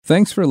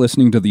Thanks for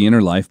listening to the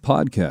Inner Life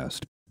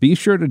Podcast. Be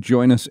sure to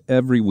join us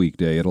every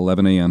weekday at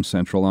 11 a.m.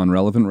 Central on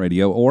Relevant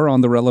Radio or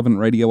on the Relevant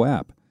Radio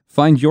app.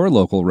 Find your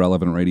local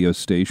Relevant Radio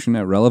station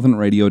at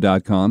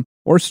relevantradio.com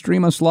or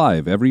stream us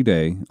live every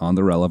day on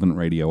the Relevant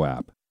Radio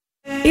app.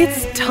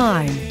 It's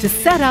time to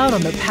set out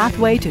on the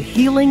pathway to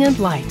healing and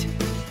light.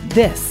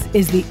 This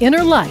is The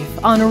Inner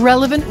Life on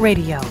Relevant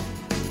Radio.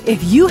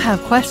 If you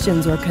have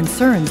questions or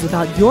concerns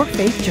about your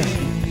faith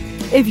journey,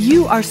 if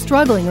you are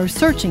struggling or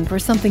searching for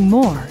something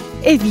more,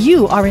 if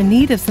you are in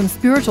need of some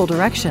spiritual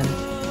direction,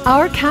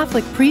 our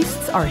Catholic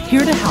priests are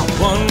here to help.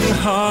 One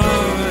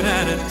heart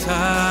at a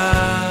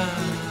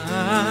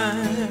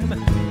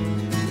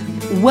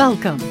time.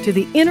 Welcome to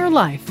The Inner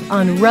Life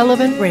on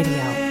Relevant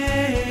Radio.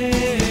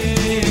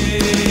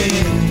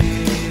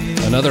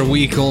 Another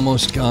week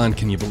almost gone.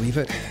 Can you believe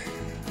it?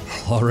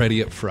 Already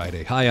at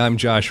Friday. Hi, I'm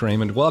Josh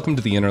Raymond. Welcome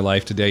to The Inner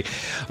Life today,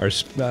 our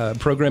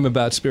program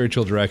about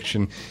spiritual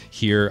direction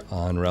here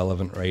on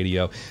Relevant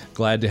Radio.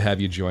 Glad to have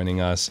you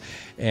joining us.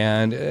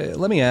 And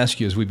let me ask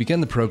you, as we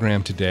begin the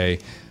program today,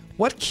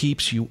 what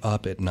keeps you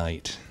up at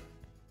night?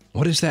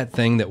 What is that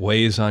thing that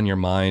weighs on your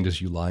mind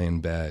as you lie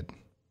in bed?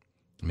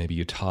 Maybe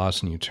you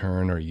toss and you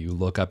turn, or you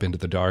look up into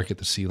the dark at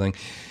the ceiling.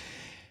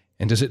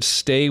 And does it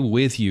stay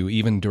with you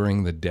even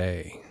during the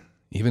day?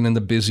 Even in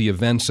the busy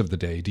events of the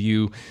day, do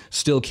you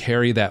still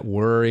carry that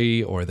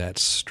worry or that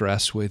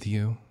stress with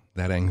you,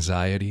 that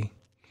anxiety?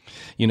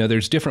 You know,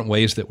 there's different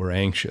ways that we're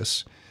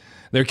anxious.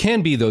 There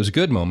can be those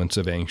good moments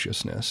of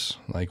anxiousness,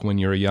 like when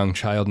you're a young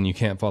child and you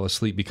can't fall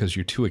asleep because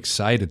you're too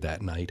excited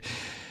that night.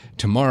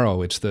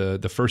 Tomorrow, it's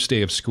the first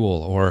day of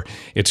school, or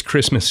it's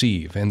Christmas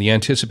Eve, and the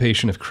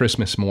anticipation of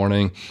Christmas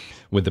morning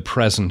with the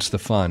presents, the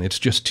fun. It's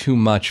just too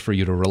much for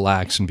you to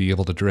relax and be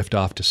able to drift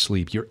off to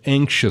sleep. You're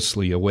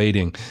anxiously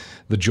awaiting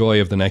the joy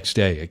of the next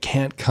day. It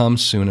can't come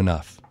soon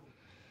enough.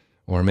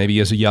 Or maybe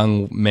as a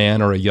young man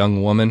or a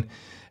young woman,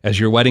 as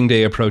your wedding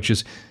day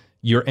approaches,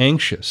 you're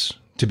anxious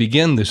to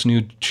begin this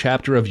new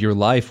chapter of your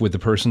life with the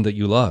person that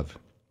you love.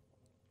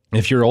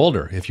 If you're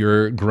older, if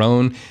you're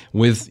grown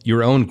with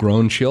your own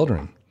grown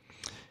children,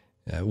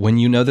 when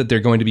you know that they're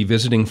going to be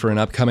visiting for an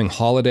upcoming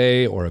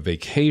holiday or a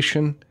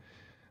vacation,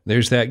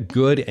 there's that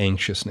good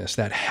anxiousness,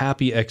 that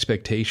happy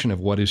expectation of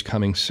what is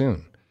coming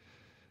soon.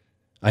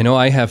 I know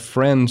I have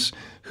friends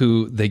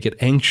who they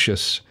get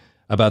anxious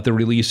about the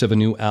release of a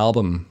new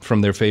album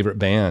from their favorite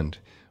band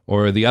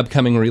or the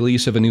upcoming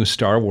release of a new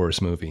Star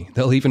Wars movie.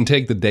 They'll even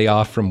take the day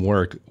off from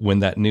work when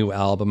that new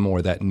album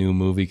or that new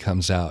movie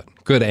comes out.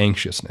 Good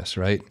anxiousness,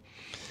 right?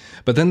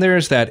 But then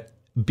there's that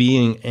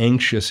being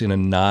anxious in a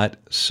not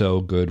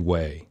so good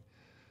way.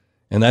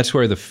 And that's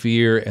where the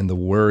fear and the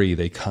worry,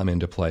 they come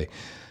into play.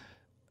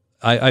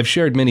 I've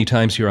shared many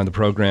times here on the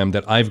program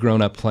that I've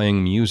grown up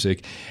playing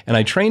music, and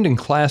I trained in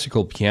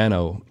classical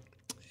piano.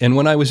 And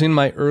when I was in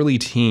my early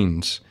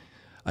teens,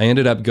 I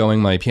ended up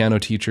going, my piano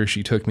teacher,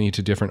 she took me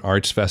to different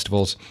arts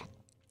festivals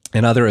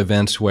and other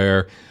events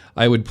where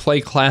I would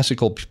play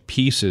classical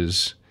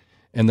pieces,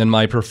 and then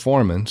my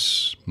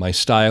performance, my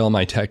style,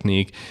 my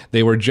technique,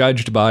 they were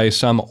judged by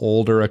some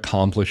older,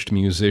 accomplished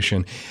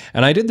musician.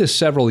 And I did this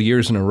several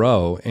years in a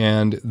row,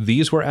 and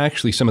these were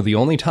actually some of the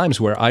only times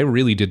where I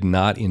really did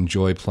not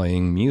enjoy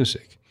playing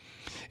music.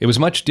 It was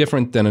much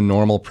different than a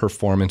normal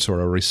performance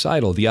or a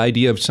recital. The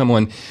idea of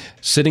someone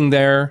sitting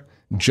there,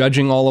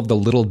 judging all of the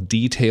little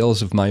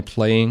details of my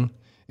playing,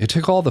 it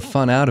took all the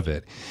fun out of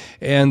it.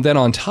 And then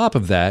on top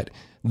of that,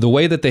 the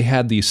way that they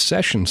had these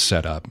sessions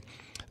set up,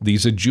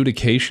 these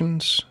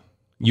adjudications,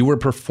 you were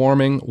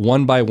performing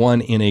one by one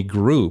in a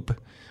group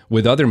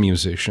with other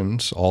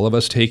musicians, all of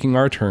us taking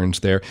our turns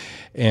there.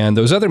 And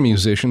those other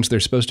musicians, they're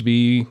supposed to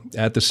be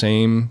at the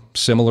same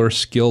similar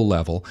skill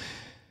level.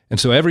 And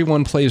so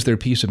everyone plays their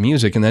piece of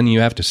music, and then you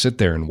have to sit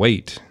there and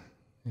wait.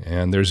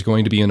 And there's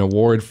going to be an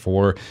award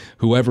for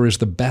whoever is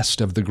the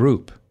best of the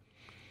group.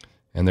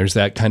 And there's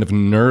that kind of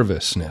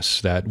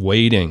nervousness, that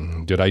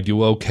waiting. Did I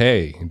do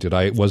okay?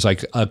 Was I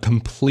a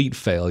complete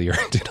failure?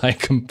 Did I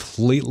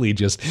completely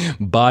just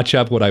botch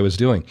up what I was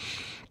doing?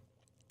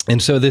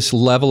 And so this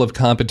level of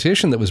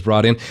competition that was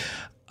brought in,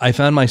 I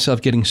found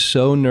myself getting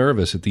so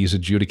nervous at these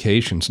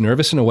adjudications,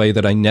 nervous in a way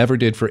that I never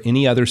did for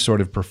any other sort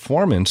of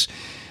performance,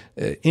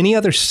 any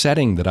other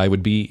setting that I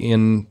would be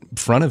in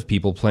front of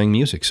people playing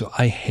music. So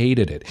I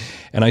hated it.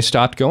 And I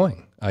stopped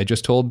going. I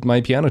just told my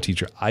piano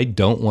teacher, I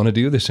don't want to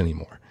do this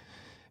anymore.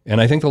 And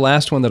I think the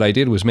last one that I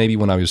did was maybe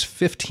when I was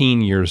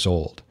 15 years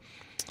old.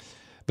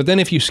 But then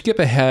if you skip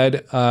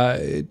ahead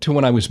to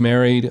when I was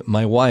married,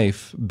 my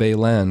wife,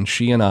 Baylen,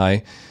 she and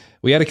I,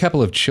 we had a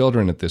couple of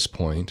children at this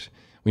point.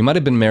 We might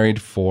have been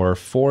married for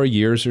 4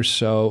 years or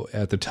so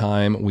at the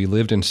time. We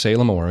lived in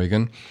Salem,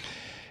 Oregon.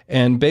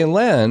 And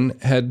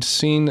Baylen had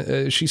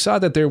seen, she saw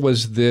that there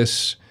was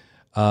this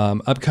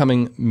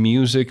upcoming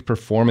music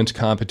performance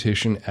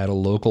competition at a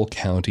local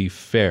county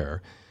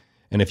fair.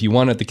 And if you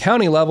won at the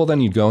county level,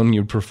 then you'd go and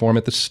you'd perform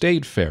at the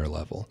state fair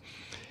level.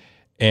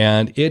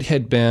 And it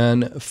had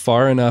been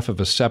far enough of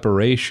a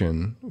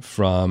separation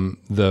from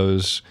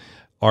those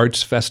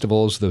arts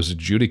festivals, those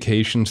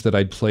adjudications that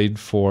I'd played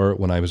for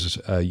when I was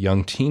a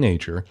young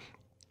teenager,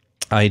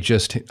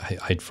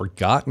 I'd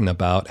forgotten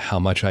about how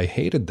much I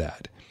hated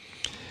that.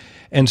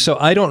 And so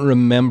I don't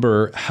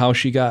remember how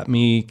she got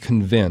me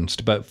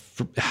convinced, but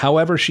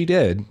however she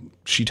did,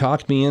 she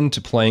talked me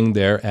into playing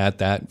there at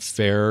that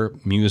fair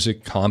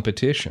music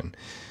competition.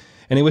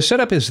 And it was set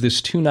up as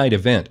this 2-night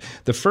event.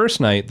 The first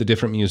night, the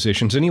different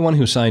musicians, anyone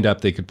who signed up,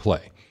 they could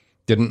play.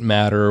 Didn't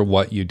matter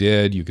what you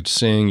did. You could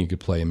sing, you could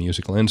play a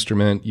musical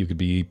instrument, you could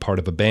be part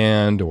of a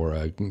band or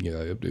a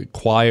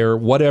choir,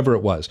 whatever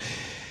it was.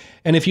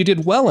 And if you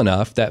did well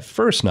enough that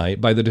first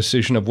night by the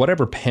decision of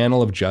whatever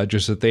panel of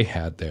judges that they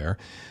had there,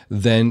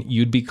 then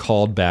you'd be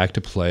called back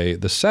to play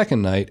the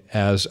second night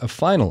as a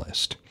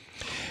finalist.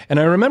 And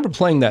I remember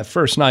playing that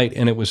first night,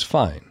 and it was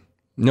fine.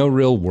 No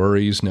real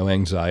worries, no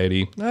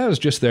anxiety. I was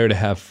just there to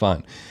have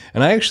fun.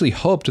 And I actually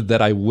hoped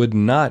that I would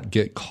not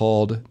get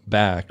called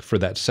back for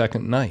that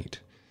second night.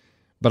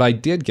 But I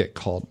did get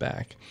called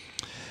back.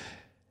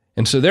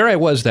 And so there I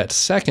was that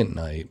second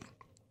night,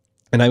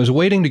 and I was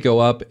waiting to go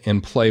up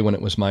and play when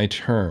it was my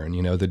turn.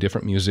 You know, the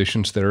different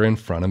musicians that are in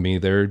front of me,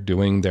 they're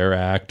doing their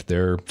act,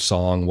 their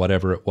song,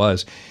 whatever it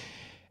was.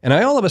 And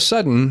I all of a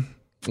sudden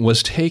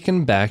was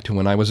taken back to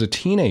when I was a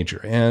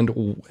teenager,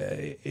 and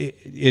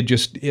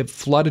it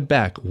flooded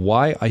back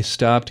why I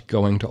stopped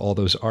going to all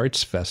those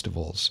arts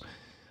festivals.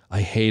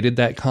 I hated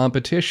that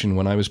competition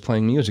when I was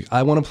playing music.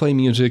 I want to play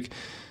music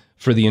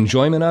for the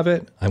enjoyment of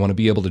it. I want to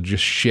be able to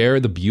just share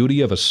the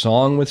beauty of a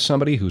song with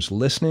somebody who's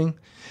listening.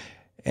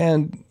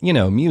 And, you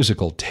know,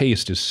 musical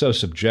taste is so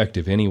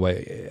subjective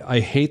anyway.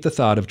 I hate the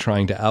thought of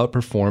trying to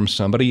outperform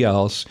somebody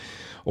else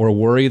or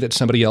worry that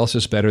somebody else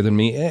is better than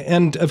me.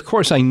 And of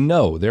course, I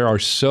know there are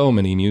so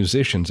many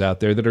musicians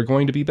out there that are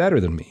going to be better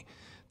than me.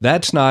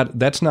 That's not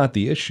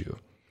the issue.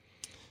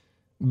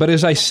 But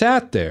as I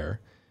sat there,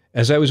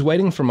 as I was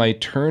waiting for my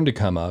turn to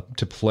come up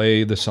to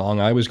play the song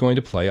I was going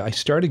to play, I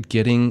started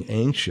getting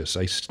anxious.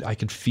 I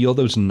could feel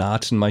those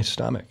knots in my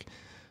stomach.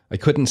 I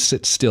couldn't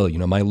sit still. You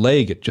know, my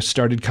leg, it just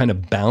started kind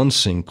of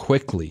bouncing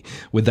quickly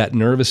with that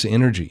nervous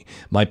energy.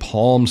 My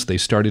palms, they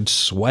started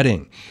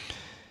sweating.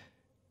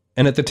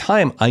 And at the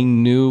time, I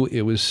knew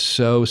it was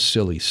so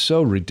silly,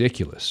 so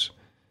ridiculous.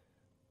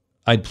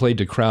 I'd played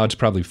to crowds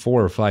probably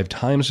 4 or 5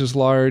 times as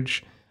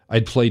large.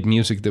 I'd played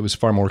music that was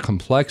far more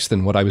complex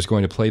than what I was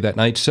going to play that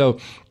night. So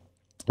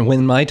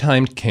when my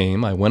time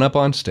came, I went up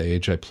on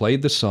stage, I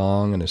played the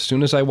song, and as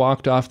soon as I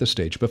walked off the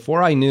stage,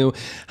 before I knew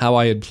how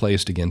I had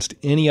placed against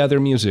any other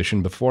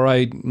musician, before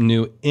I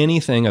knew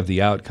anything of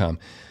the outcome,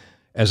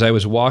 as I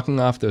was walking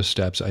off those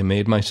steps, I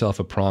made myself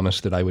a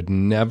promise that I would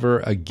never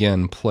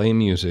again play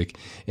music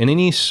in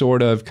any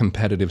sort of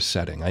competitive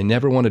setting. I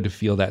never wanted to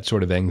feel that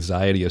sort of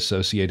anxiety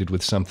associated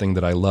with something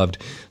that I loved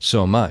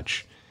so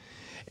much.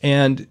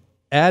 And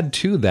add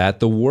to that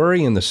the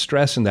worry and the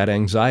stress and that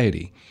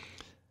anxiety.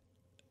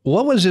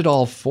 What was it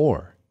all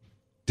for?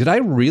 Did I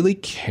really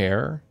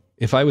care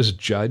if I was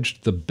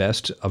judged the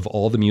best of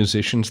all the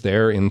musicians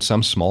there in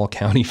some small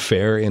county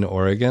fair in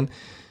Oregon?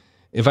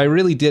 If I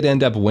really did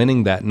end up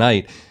winning that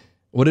night,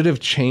 would it have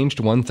changed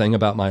one thing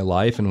about my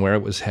life and where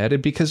it was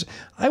headed? Because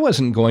I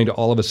wasn't going to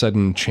all of a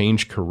sudden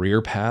change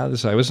career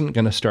paths. I wasn't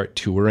going to start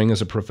touring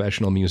as a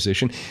professional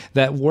musician.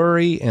 That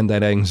worry and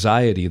that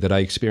anxiety that I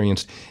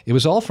experienced, it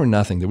was all for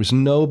nothing. There was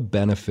no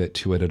benefit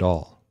to it at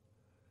all.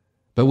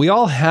 But we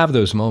all have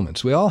those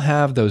moments. We all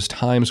have those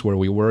times where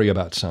we worry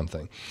about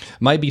something.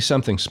 Might be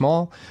something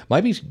small,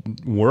 might be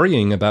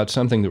worrying about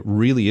something that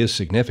really is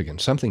significant,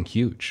 something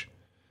huge.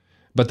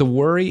 But the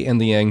worry and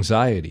the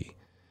anxiety,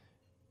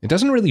 it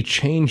doesn't really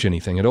change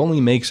anything. It only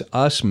makes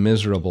us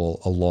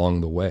miserable along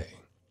the way.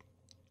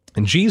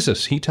 And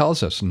Jesus, he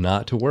tells us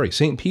not to worry.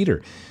 St.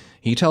 Peter,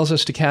 he tells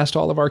us to cast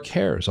all of our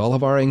cares, all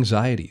of our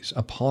anxieties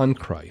upon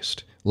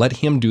Christ. Let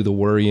him do the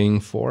worrying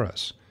for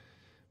us.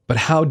 But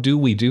how do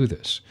we do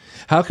this?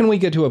 How can we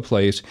get to a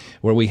place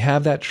where we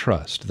have that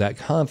trust, that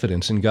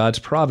confidence in God's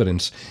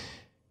providence,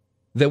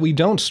 that we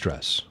don't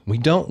stress, we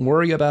don't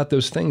worry about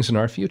those things in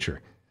our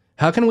future?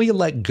 How can we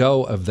let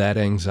go of that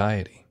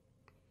anxiety?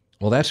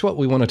 Well, that's what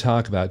we want to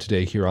talk about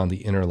today here on The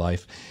Inner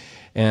Life.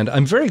 And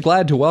I'm very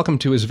glad to welcome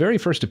to his very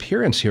first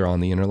appearance here on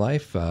The Inner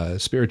Life,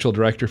 spiritual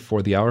director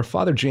for the hour,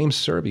 Father James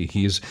Searby.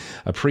 He's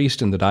a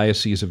priest in the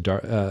Diocese of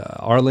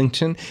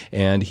Arlington,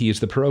 and he is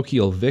the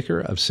parochial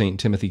vicar of St.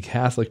 Timothy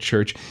Catholic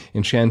Church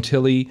in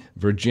Chantilly,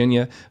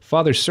 Virginia.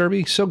 Father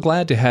Searby, so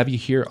glad to have you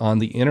here on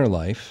The Inner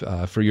Life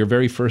for your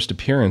very first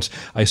appearance.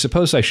 I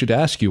suppose I should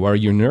ask you, are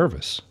you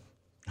nervous?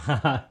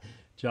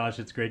 Josh,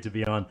 it's great to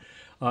be on.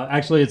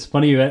 Actually, it's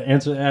funny you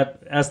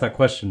asked that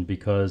question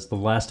because the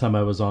last time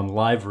I was on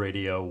live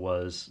radio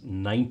was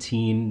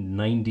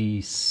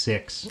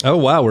 1996. Oh,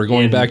 wow. We're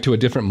going back to a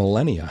different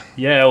millennia.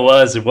 Yeah, it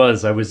was.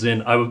 I was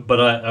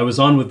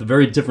on with a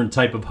very different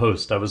type of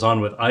host. I was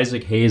on with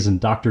Isaac Hayes and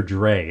Dr.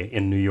 Dre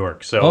in New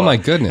York. So, oh, my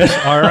goodness.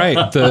 All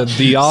right.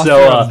 The author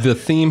of the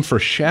theme for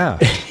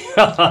Shaft.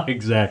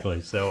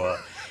 Exactly. So,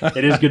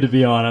 It is good to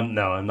be on.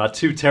 I'm not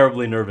too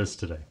terribly nervous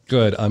today.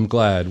 Good. I'm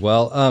glad.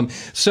 Well,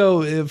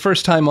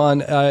 first time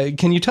on,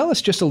 can you tell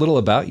us just a little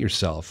about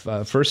yourself?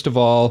 First of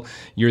all,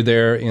 you're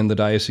there in the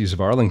Diocese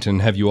of Arlington.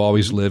 Have you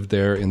always lived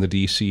there in the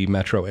D.C.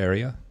 metro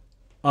area?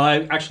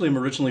 I actually am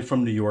originally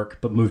from New York,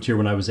 but moved here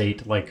when I was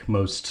 8, like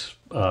most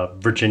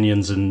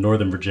Virginians in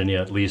Northern Virginia,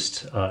 at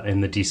least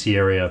in the D.C.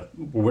 area.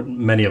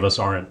 Many of us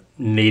aren't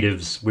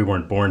natives. We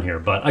weren't born here,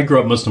 but I grew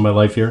up most of my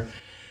life here.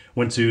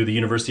 Went to the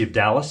University of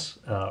Dallas,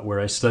 where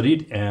I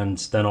studied, and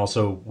then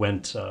also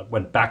went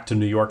back to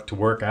New York to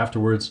work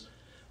afterwards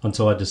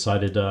until I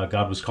decided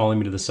God was calling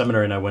me to the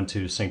seminary, and I went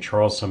to St.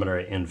 Charles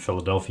Seminary in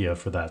Philadelphia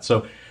for that.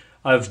 So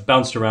I've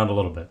bounced around a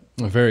little bit.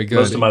 Very good.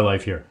 Most of my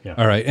life here, yeah.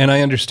 All right. And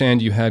I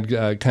understand you had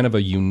kind of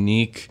a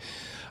unique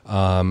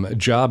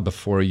job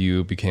before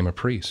you became a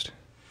priest.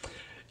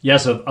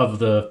 Yes, of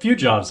the few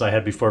jobs I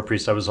had before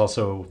priest, I was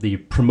also the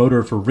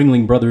promoter for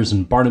Ringling Brothers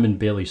and Barnum and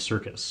Bailey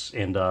Circus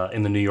in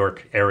the New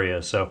York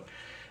area. So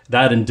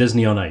that and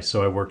Disney on Ice.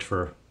 So I worked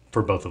for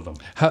both of them,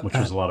 which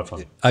was a lot of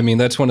fun. I mean,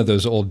 that's one of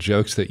those old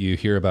jokes that you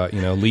hear about,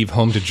 leave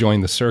home to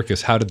join the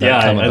circus. How did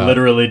that come about? Yeah, I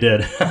literally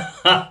did.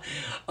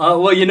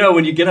 Well,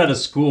 when you get out of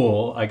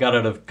school, I got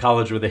out of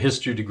college with a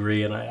history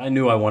degree, and I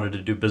knew I wanted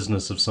to do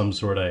business of some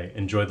sort. I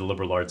enjoyed the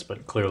liberal arts,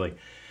 but clearly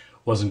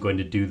wasn't going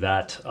to do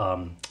that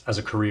as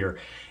a career.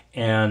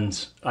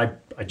 And I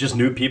just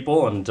knew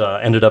people and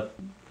ended up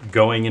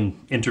going and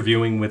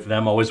interviewing with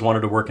them. Always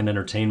wanted to work in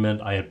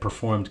entertainment. I had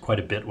performed quite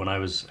a bit when I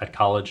was at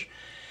college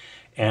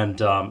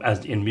and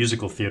as in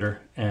musical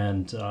theater,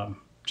 and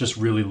just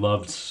really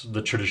loved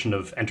the tradition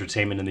of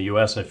entertainment in the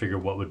U.S. I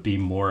figured what would be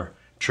more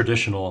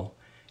traditional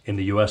in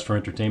the U.S. for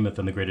entertainment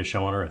than the greatest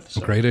show on earth.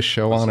 So greatest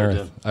show on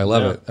earth. I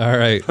love it. All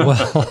right.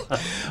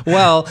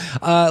 Well,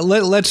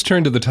 let's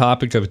turn to the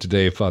topic of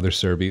today, Father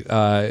Searby,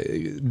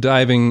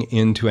 diving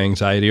into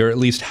anxiety, or at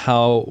least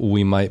how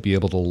we might be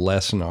able to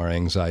lessen our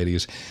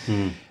anxieties.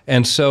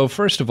 And so,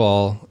 first of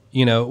all,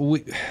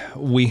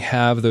 we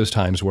have those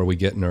times where we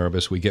get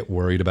nervous, we get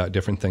worried about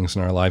different things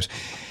in our lives.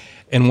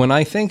 And when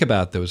I think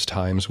about those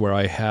times where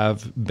I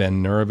have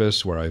been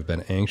nervous, where I've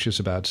been anxious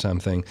about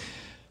something,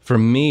 for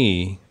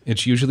me,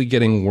 it's usually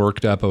getting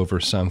worked up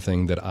over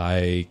something that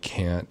I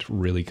can't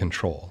really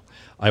control.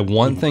 I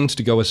want things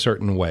to go a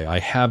certain way. I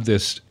have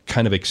this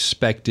kind of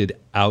expected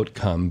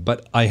outcome,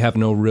 but I have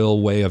no real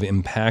way of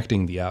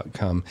impacting the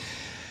outcome.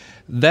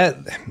 That,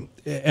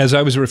 as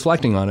I was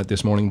reflecting on it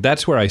this morning,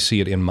 that's where I see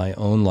it in my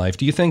own life.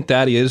 Do you think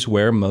that is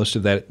where most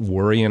of that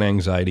worry and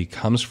anxiety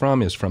comes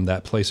from, is from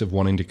that place of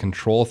wanting to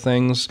control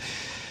things?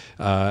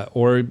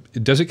 Or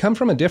does it come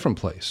from a different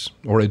place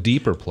or a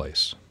deeper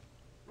place?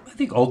 I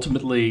think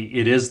ultimately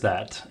it is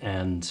that,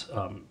 and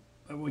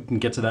we can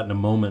get to that in a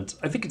moment.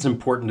 I think it's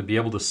important to be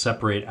able to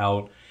separate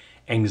out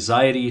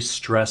anxiety,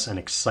 stress, and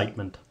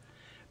excitement,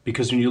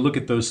 because when you look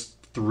at those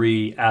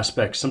three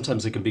aspects,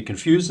 sometimes they can be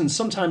confused, and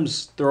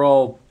sometimes they're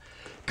all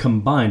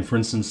combined. For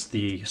instance,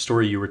 the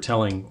story you were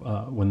telling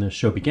when the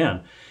show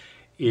began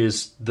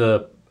is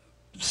the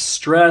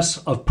stress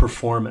of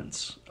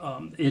performance.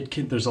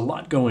 There's a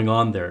lot going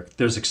on there.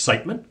 There's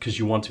excitement because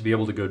you want to be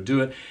able to go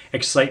do it.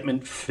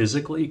 Excitement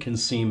physically can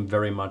seem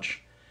very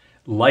much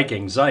like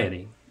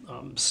anxiety.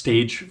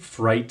 Stage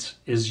fright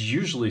is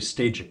usually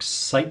stage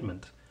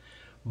excitement.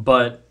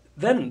 But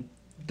then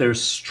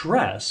there's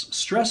stress.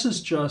 Stress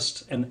is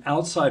just an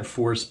outside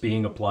force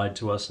being applied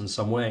to us in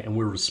some way, and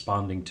we're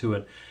responding to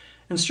it.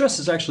 And stress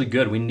is actually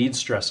good. We need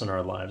stress in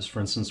our lives. For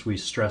instance, we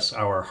stress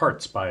our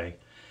hearts by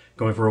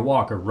going for a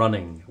walk or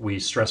running. We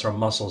stress our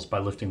muscles by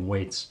lifting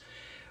weights.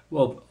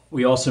 Well,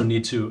 we also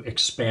need to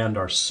expand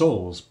our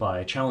souls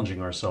by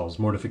challenging ourselves,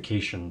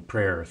 mortification,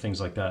 prayer,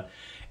 things like that.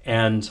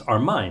 And our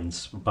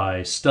minds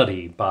by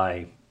study,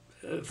 by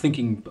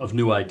thinking of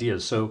new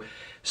ideas. So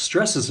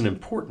stress is an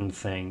important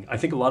thing. I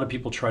think a lot of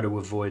people try to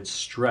avoid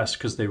stress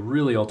because they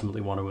really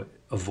ultimately want to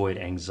avoid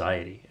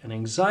anxiety. And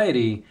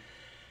anxiety,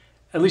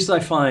 at least I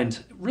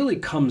find, really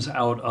comes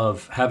out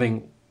of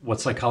having what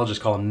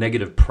psychologists call a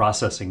negative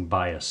processing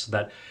bias,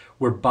 that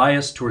we're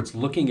biased towards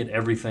looking at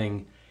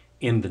everything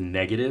in the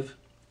negative.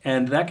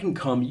 And that can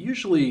come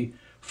usually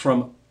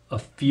from a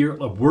fear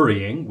of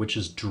worrying, which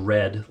is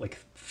dread, like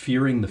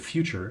fearing the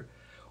future,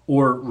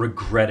 or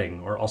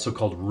regretting, or also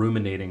called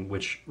ruminating,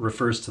 which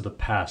refers to the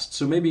past.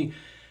 So maybe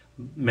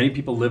many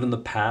people live in the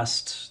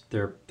past,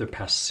 their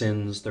past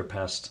sins, their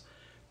past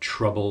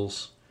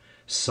troubles.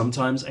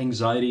 Sometimes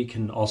anxiety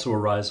can also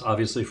arise,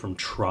 obviously, from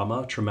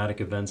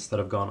traumatic events that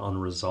have gone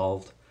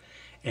unresolved.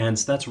 And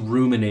that's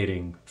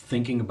ruminating,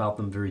 thinking about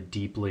them very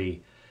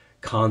deeply,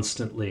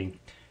 constantly.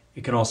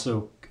 It can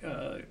also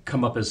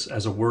come up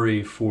as a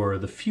worry for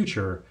the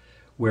future,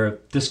 where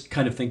this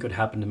kind of thing could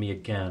happen to me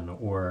again,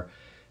 or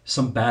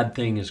some bad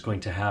thing is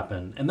going to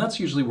happen. And that's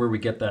usually where we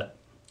get that,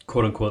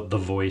 quote unquote, the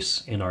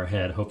voice in our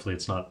head. Hopefully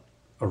it's not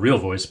a real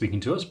voice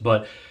speaking to us,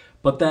 but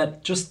but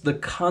that just the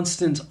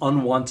constant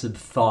unwanted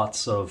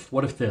thoughts of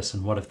what if this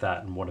and what if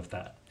that and what if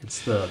that.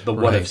 It's the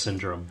what if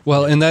syndrome.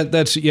 Well, and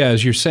that's,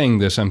 as you're saying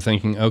this, I'm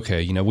thinking,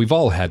 okay, we've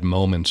all had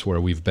moments where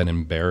we've been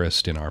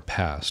embarrassed in our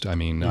past. I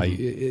mean,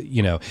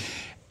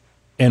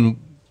 and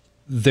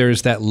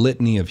there's that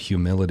litany of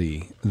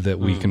humility that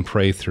we can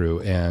pray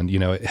through. And,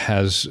 it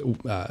has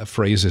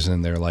phrases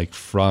in there like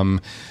from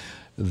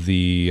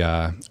the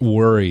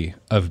worry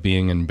of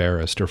being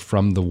embarrassed or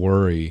from the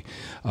worry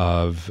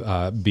of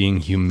being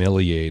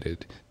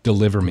humiliated.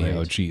 Deliver me,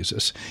 O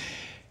Jesus.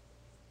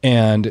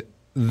 And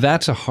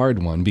that's a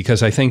hard one,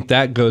 because I think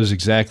that goes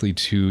exactly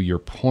to your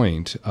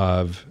point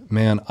of,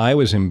 man, I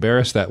was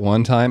embarrassed that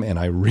one time and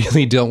I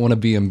really don't want to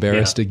be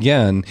embarrassed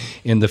again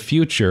in the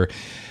future.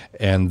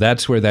 And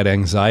that's where that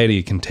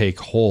anxiety can take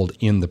hold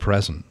in the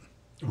present.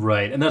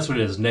 Right. And that's what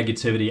it is.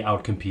 Negativity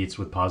outcompetes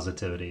with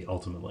positivity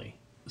ultimately.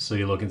 So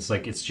you look, it's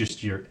like, it's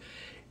just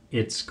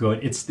it's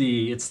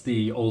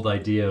the old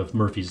idea of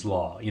Murphy's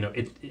Law.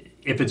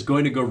 If it's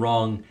going to go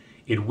wrong,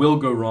 it will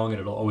go wrong and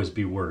it'll always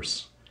be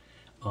worse.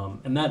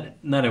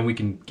 And we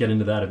can get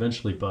into that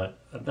eventually, but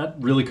that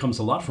really comes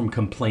a lot from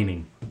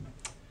complaining.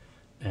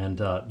 And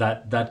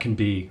that can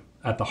be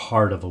at the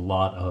heart of a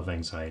lot of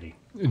anxiety.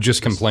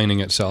 Just complaining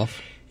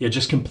itself? Yeah,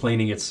 just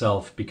complaining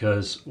itself,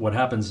 because what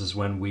happens is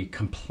when we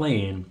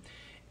complain,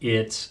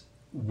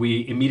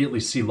 we immediately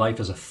see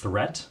life as a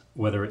threat,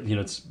 whether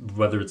it's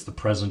the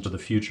present or the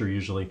future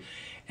usually.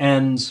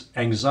 And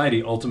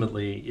anxiety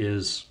ultimately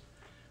is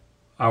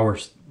our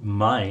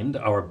mind,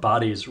 our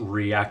bodies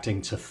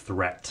reacting to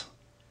threat.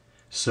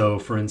 So,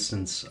 for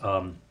instance,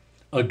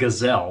 a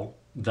gazelle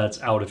that's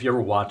out. If you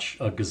ever watch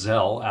a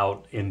gazelle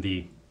out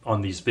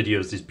on these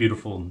videos, these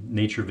beautiful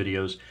nature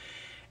videos,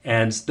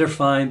 and they're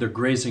fine, they're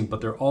grazing, but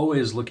they're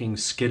always looking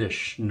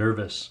skittish,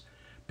 nervous,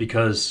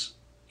 because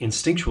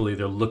instinctually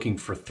they're looking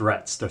for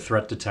threats. Their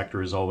threat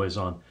detector is always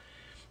on.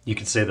 You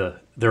could say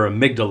their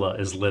amygdala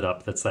is lit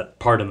up. That's that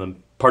part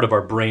of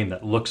our brain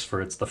that looks for,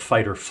 it's the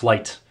fight or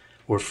flight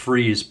or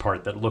freeze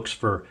part that looks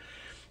for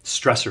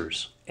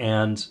stressors.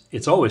 And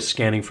it's always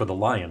scanning for the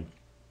lion.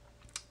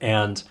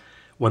 And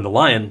when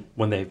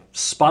they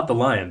spot the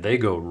lion, they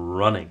go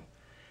running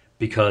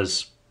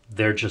because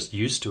they're just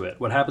used to it.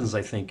 What happens,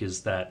 I think,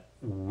 is that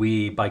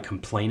by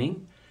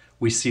complaining,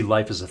 we see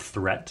life as a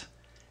threat.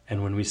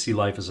 And when we see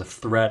life as a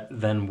threat,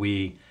 then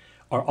we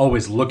are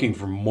always looking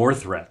for more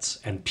threats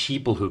and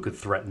people who could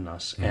threaten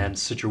us and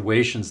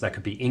situations that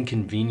could be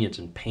inconvenient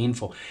and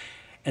painful.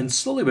 And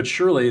slowly but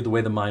surely, the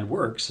way the mind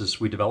works is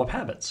we develop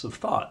habits of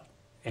thought.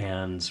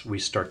 And we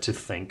start to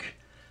think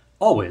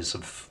always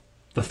of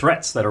the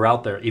threats that are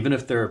out there, even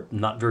if they're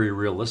not very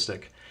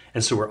realistic.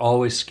 And so we're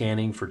always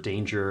scanning for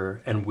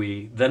danger, and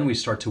then we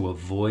start to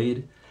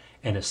avoid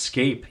and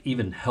escape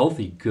even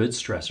healthy, good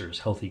stressors,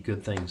 healthy,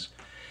 good things,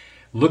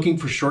 looking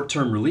for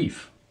short-term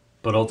relief,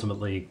 but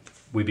ultimately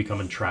we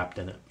become entrapped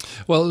in it.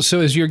 Well,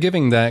 so as you're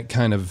giving that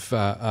kind of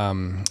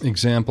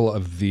example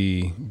of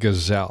the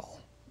gazelle,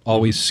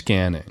 always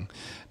scanning,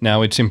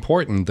 now, it's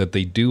important that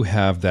they do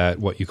have that,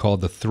 what you call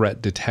the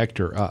threat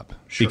detector up.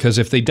 Sure. Because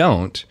if they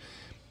don't,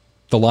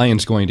 the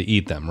lion's going to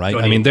eat them, right?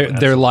 I mean,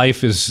 their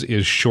life is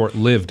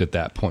short-lived at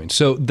that point.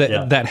 So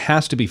that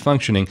has to be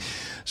functioning.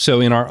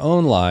 So in our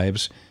own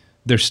lives,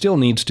 there still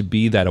needs to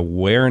be that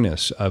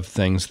awareness of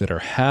things that are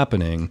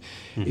happening.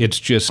 Mm-hmm. It's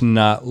just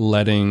not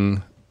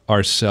letting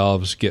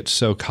ourselves get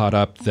so caught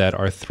up that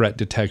our threat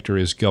detector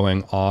is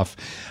going off,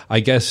 I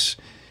guess,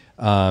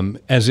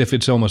 as if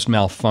it's almost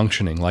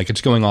malfunctioning, like it's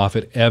going off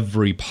at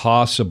every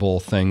possible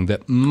thing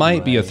that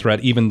might be a threat,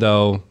 even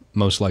though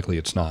most likely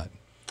it's not.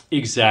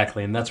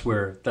 Exactly, and that's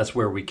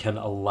where we can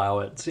allow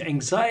it. See,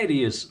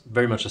 anxiety is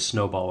very much a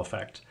snowball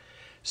effect.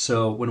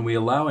 So when we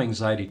allow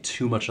anxiety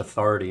too much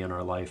authority in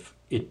our life,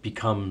 it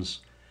becomes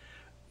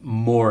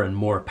more and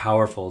more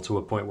powerful to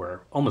a point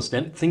where almost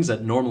things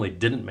that normally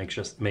didn't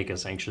make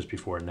us anxious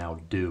before now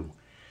do.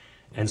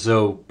 And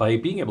so by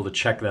being able to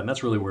check that, and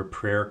that's really where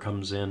prayer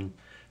comes in.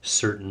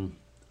 Certain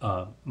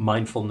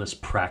mindfulness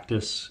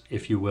practice,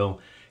 if you will,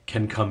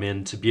 can come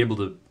in to be able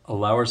to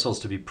allow ourselves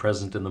to be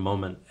present in the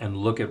moment and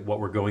look at what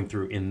we're going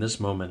through in this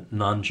moment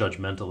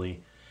non-judgmentally,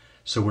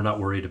 so we're not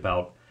worried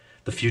about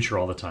the future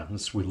all the time.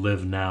 We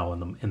live now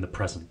in the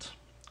present.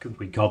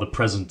 We call the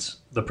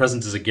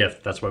present is a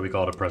gift. That's why we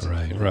call it a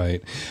present.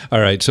 Right. All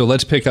right, so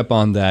let's pick up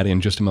on that in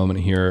just a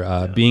moment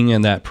here. Being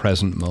in that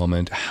present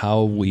moment,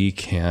 how we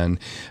can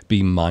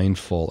be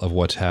mindful of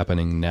what's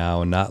happening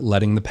now, not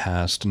letting the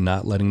past,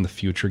 not letting the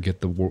future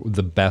get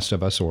the best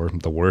of us or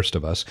the worst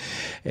of us.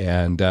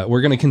 And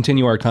we're going to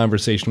continue our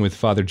conversation with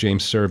Father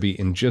James Searby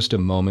in just a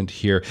moment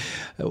here.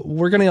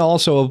 We're going to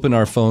also open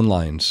our phone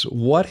lines.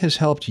 What has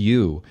helped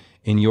you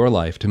in your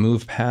life to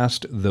move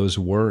past those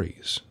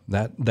worries,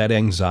 that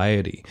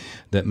anxiety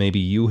that maybe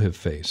you have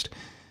faced?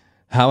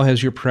 How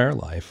has your prayer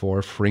life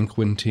or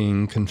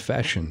frequenting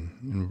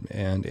confession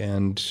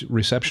and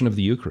reception of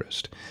the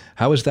Eucharist,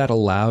 how has that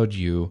allowed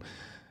you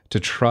to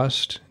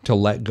trust, to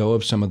let go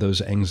of some of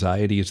those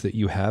anxieties that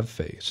you have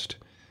faced?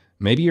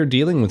 Maybe you're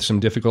dealing with some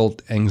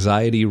difficult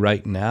anxiety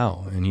right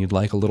now and you'd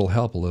like a little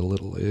help, a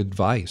little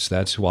advice.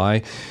 That's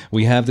why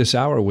we have this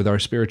hour with our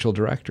spiritual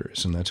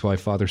directors. And that's why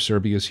Father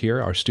Searby is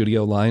here. Our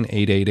studio line,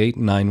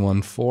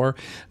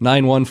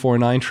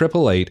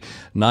 888-914-9149,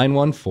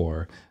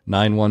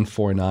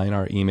 888-914-9149.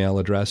 Our email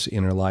address,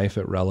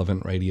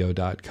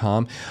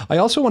 innerlife@relevantradio.com. I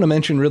also want to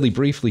mention really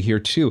briefly here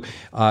too,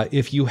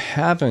 if you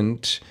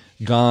haven't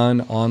gone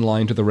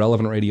online to the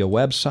Relevant Radio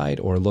website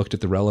or looked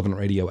at the Relevant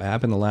Radio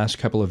app in the last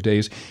couple of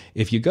days,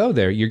 if you go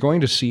there, you're going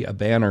to see a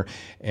banner,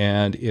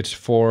 and it's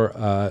for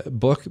a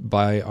book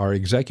by our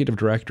executive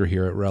director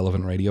here at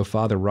Relevant Radio,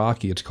 Father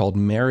Rocky. It's called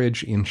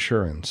Marriage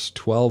Insurance,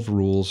 12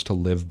 Rules to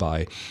Live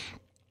By.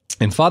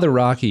 And Father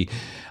Rocky,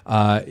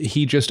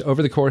 he just,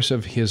 over the course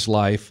of his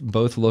life,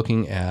 both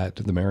looking at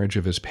the marriage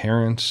of his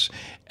parents,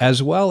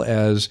 as well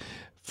as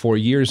for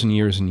years and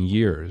years and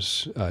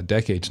years,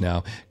 decades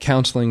now,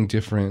 counseling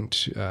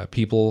different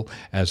people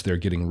as they're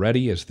getting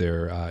ready, as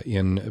they're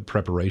in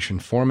preparation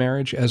for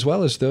marriage, as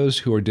well as those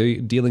who are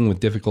dealing with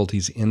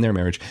difficulties in their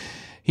marriage.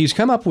 He's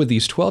come up with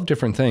these 12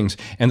 different things,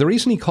 and the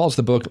reason he calls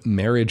the book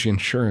Marriage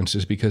Insurance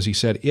is because he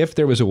said, if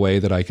there was a way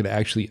that I could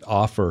actually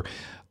offer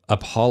a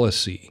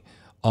policy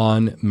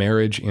on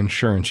marriage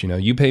insurance.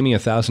 You pay me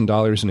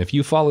 $1,000, and if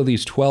you follow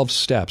these 12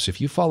 steps,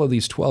 if you follow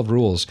these 12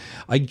 rules,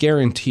 I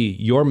guarantee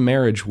your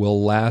marriage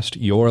will last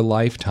your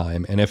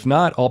lifetime. And if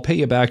not, I'll pay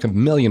you back $1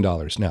 million.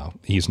 Now,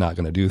 he's not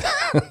going to do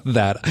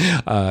that.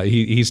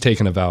 He's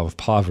taken a vow of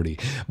poverty.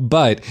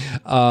 But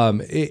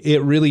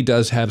it really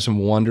does have some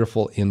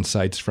wonderful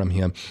insights from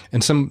him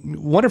and some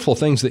wonderful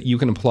things that you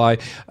can apply,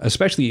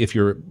 especially if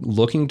you're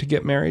looking to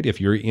get married, if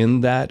you're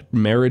in that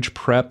marriage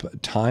prep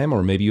time,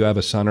 or maybe you have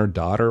a son or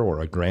daughter or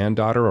a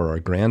granddaughter or a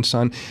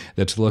grandson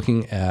that's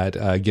looking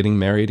at getting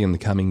married in the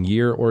coming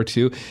year or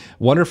two.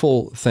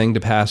 Wonderful thing to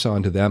pass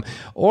on to them.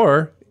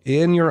 Or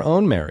in your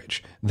own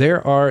marriage,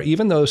 there are,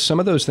 even though some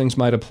of those things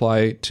might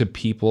apply to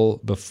people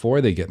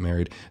before they get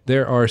married,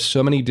 there are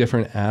so many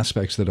different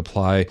aspects that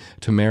apply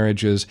to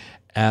marriages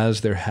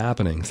as they're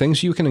happening.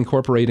 Things you can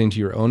incorporate into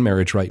your own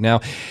marriage right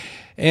now.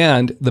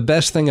 And the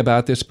best thing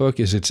about this book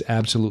is it's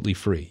absolutely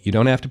free. You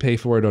don't have to pay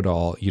for it at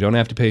all. You don't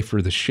have to pay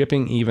for the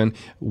shipping even.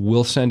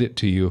 We'll send it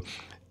to you.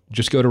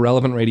 Just go to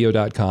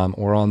relevantradio.com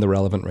or on the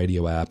Relevant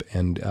Radio app,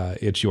 and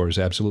it's yours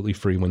absolutely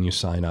free when you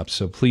sign up.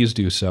 So please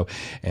do so.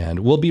 And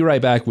we'll be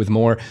right back with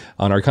more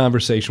on our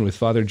conversation with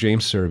Father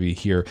James Searby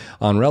here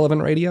on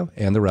Relevant Radio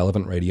and the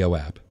Relevant Radio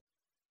app.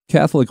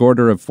 Catholic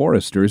Order of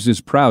Foresters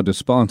is proud to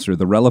sponsor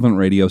the Relevant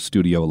Radio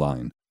studio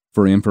line.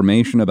 For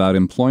information about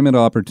employment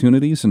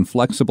opportunities and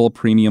flexible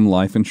premium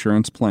life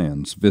insurance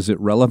plans, visit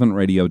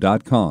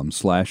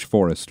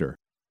relevantradio.com/Forester.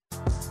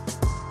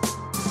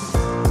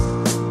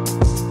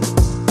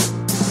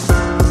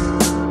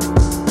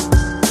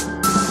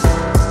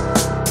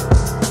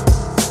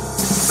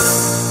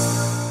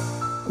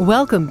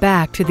 Welcome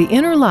back to The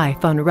Inner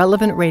Life on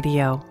Relevant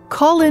Radio.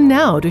 Call in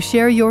now to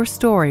share your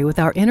story with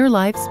our Inner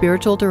Life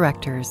spiritual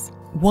directors.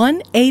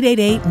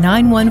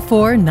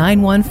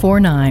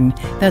 1-888-914-9149.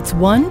 That's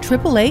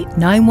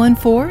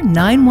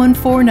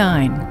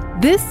 1-888-914-9149.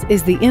 This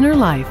is The Inner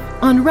Life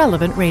on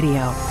Relevant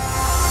Radio.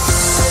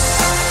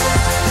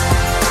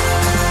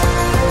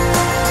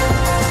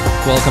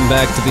 Welcome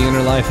back to The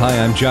Inner Life. Hi,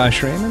 I'm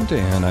Josh Raymond,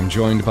 and I'm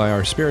joined by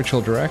our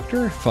spiritual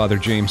director, Father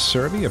James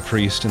Searby, a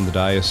priest in the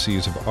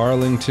Diocese of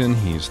Arlington.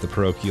 He's the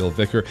parochial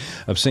vicar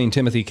of St.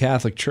 Timothy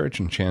Catholic Church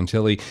in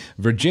Chantilly,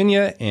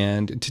 Virginia,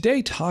 and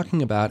today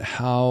talking about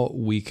how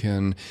we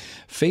can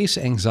face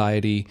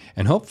anxiety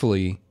and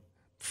hopefully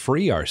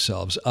free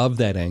ourselves of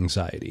that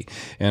anxiety.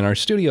 And our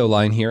studio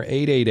line here,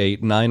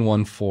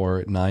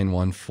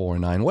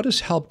 888-914-9149. What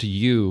has helped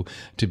you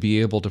to be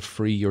able to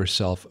free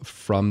yourself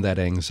from that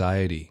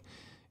anxiety?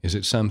 Is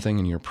it something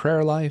in your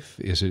prayer life?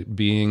 Is it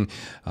being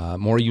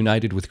more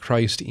united with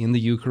Christ in the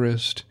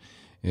Eucharist?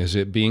 Is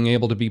it being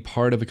able to be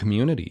part of a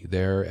community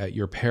there at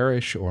your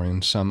parish or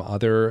in some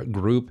other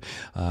group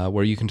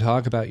where you can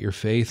talk about your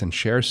faith and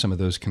share some of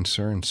those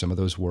concerns, some of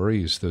those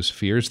worries, those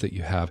fears that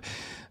you have?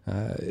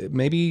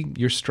 Maybe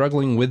you're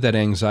struggling with that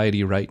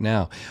anxiety right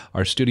now.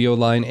 Our studio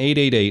line,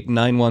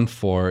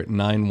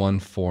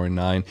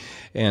 888-914-9149.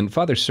 And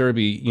Father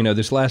Searby,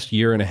 this last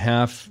year and a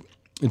half,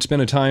 it's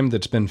been a time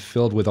that's been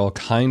filled with all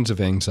kinds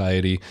of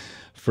anxiety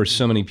for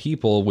so many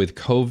people, with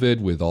COVID,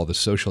 with all the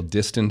social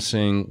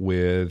distancing,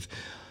 with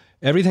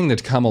everything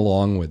that's come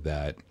along with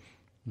that,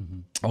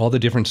 all the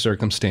different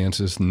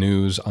circumstances,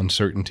 news,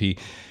 uncertainty.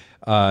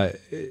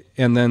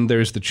 And then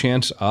there's the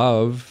chance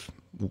of,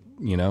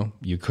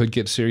 you could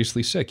get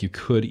seriously sick. You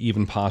could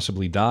even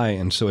possibly die.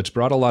 And so it's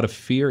brought a lot of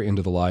fear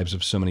into the lives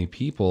of so many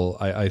people.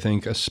 I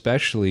think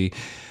especially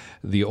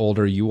the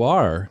older you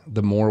are,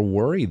 the more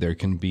worry there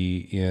can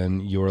be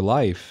in your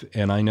life.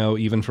 And I know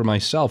even for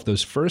myself,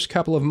 those first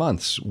couple of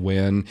months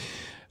when,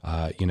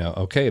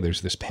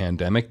 there's this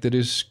pandemic that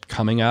is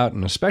coming out,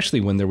 and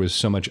especially when there was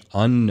so much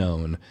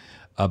unknown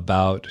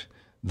about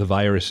the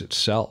virus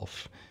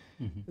itself.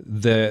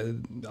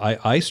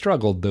 I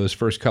struggled those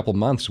first couple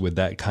months with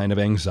that kind of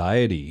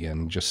anxiety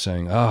and just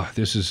saying,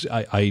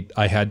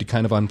 I had to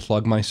kind of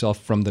unplug myself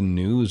from the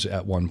news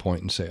at one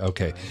point and say,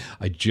 okay,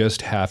 I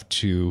just have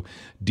to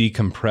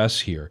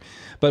decompress here.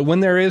 But when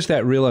there is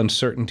that real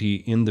uncertainty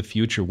in the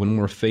future, when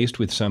we're faced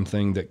with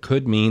something that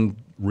could mean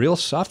real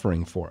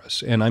suffering for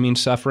us, and I mean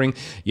suffering,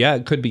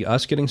 it could be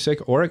us getting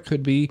sick, or it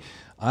could be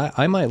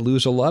I might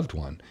lose a loved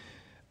one.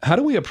 How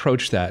do we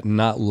approach that and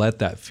not let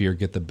that fear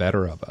get the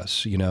better of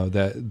us?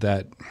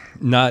 That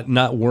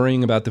not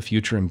worrying about the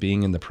future and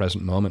being in the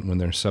present moment when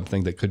there's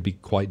something that could be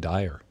quite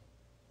dire.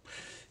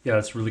 Yeah,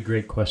 that's a really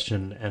great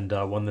question, and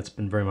one that's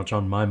been very much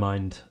on my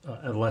mind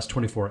the last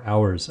 24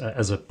 hours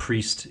as a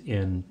priest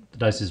in the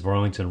Diocese of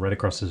Arlington, right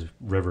across the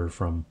river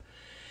from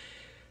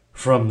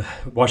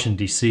Washington,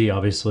 D.C.,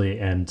 obviously,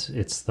 and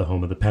it's the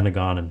home of the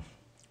Pentagon and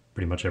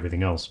pretty much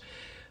everything else.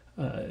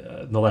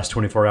 In the last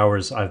 24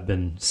 hours, I've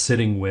been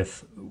sitting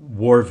with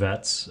war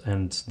vets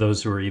and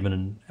those who are even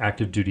in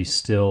active duty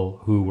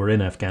still who were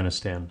in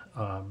Afghanistan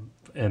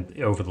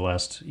and over the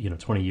last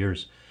 20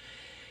 years.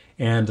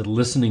 And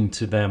listening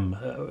to them,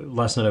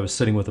 last night I was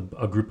sitting with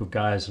a group of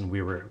guys and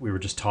we were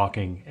just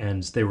talking,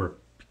 and they were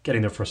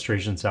getting their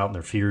frustrations out and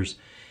their fears.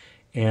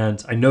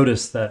 And I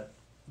noticed that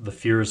the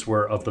fears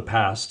were of the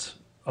past,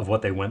 of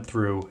what they went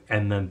through,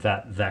 and then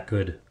that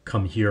could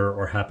come here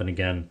or happen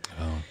again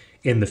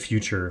in the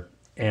future.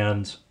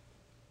 And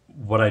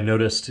what I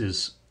noticed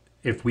is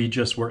if we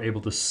just were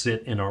able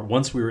to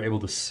once we were able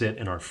to sit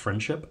in our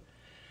friendship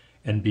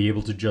and be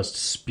able to just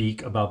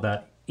speak about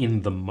that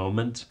in the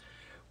moment,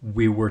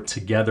 we were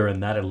together,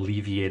 and that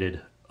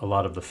alleviated a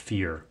lot of the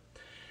fear.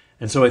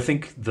 And so I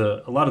think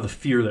a lot of the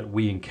fear that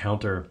we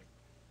encounter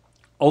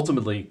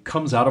ultimately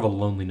comes out of a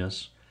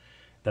loneliness.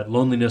 That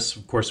loneliness,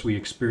 of course, we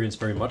experience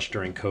very much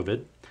during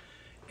COVID,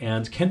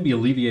 and can be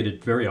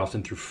alleviated very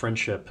often through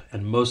friendship,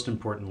 and most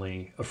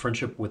importantly, a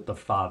friendship with the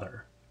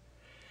Father.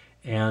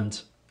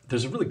 And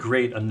there's a really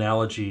great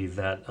analogy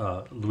that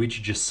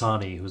Luigi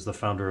Giussani, who's the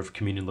founder of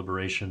Communion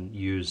Liberation,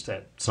 used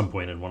at some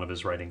point in one of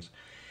his writings.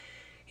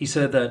 He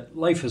said that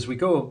life, as we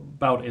go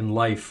about in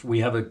life, we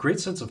have a great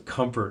sense of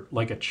comfort,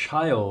 like a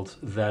child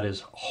that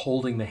is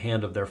holding the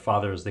hand of their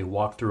father as they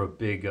walk through a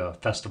big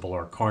festival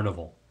or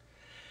carnival.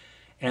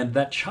 And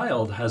that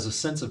child has a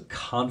sense of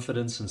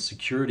confidence and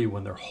security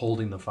when they're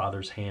holding the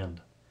father's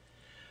hand.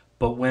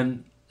 But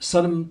when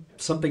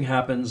something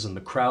happens and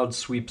the crowd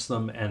sweeps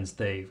them and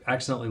they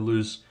accidentally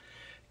lose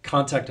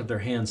contact of their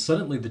hands,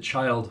 suddenly the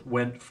child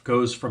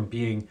goes from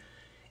being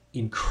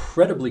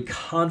incredibly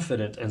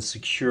confident and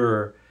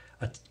secure,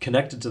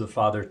 connected to the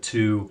father,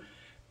 to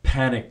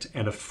panicked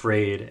and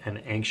afraid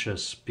and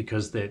anxious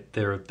because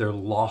they're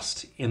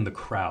lost in the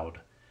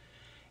crowd.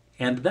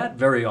 And that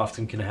very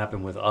often can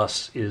happen with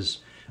us.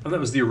 That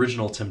was the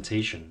original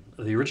temptation.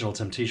 The original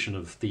temptation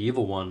of the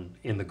evil one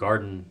in the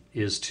garden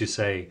is to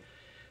say,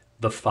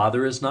 the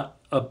Father is not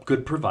a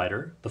good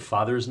provider, the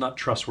Father is not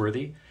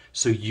trustworthy,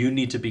 so you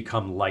need to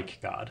become like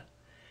God.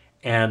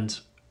 And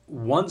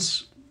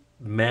once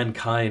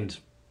mankind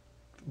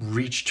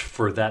reached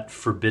for that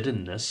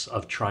forbiddenness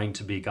of trying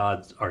to be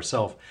God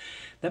ourselves,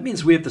 that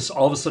means we have to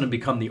all of a sudden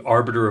become the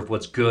arbiter of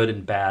what's good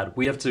and bad.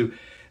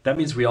 That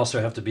means we also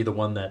have to be the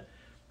one that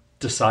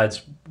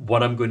decides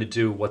what I'm going to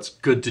do, what's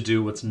good to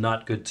do, what's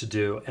not good to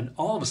do. And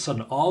all of a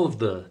sudden, all of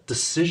the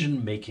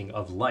decision-making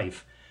of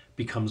life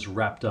becomes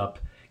wrapped up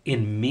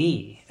in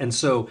me. And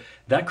so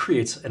that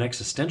creates an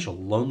existential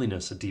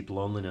loneliness, a deep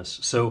loneliness.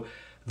 So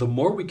the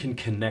more we can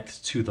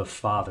connect to the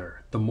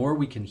Father, the more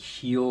we can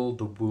heal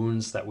the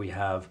wounds that we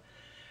have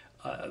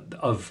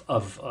of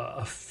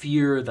a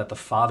fear that the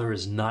Father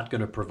is not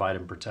going to provide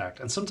and protect.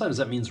 And sometimes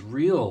that means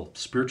real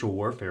spiritual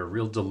warfare,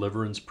 real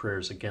deliverance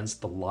prayers against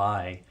the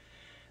lie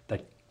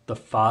that the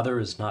Father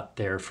is not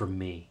there for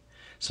me.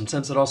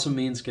 Sometimes it also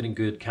means getting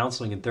good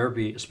counseling and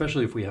therapy,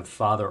 especially if we have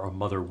father or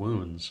mother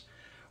wounds,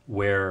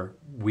 where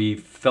we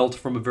felt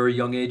from a very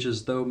young age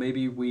as though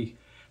maybe we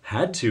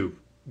had to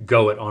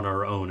go it on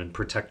our own and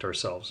protect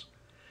ourselves.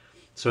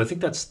 So I think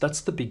that's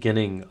the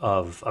beginning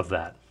of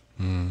that.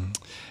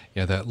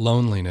 Yeah, that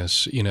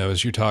loneliness,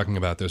 as you're talking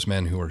about those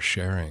men who are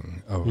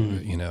sharing,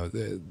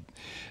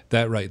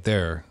 that right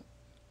there,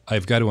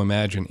 I've got to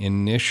imagine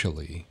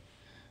initially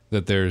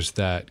that there's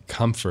that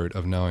comfort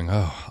of knowing,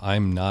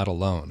 I'm not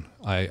alone.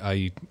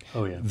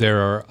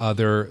 There are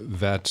other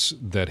vets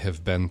that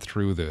have been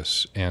through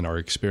this and are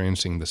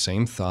experiencing the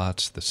same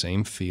thoughts, the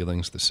same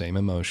feelings, the same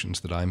emotions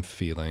that I'm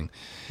feeling.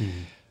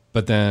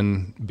 But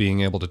then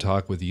being able to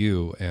talk with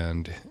you,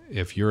 and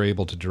if you're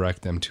able to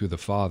direct them to the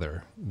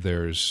Father,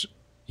 there's,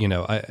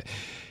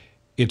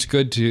 it's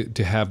good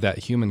to have that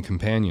human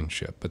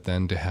companionship, but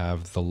then to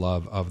have the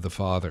love of the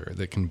Father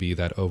that can be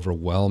that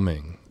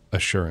overwhelming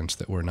assurance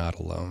that we're not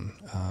alone.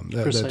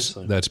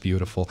 That's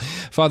beautiful.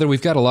 Father,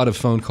 we've got a lot of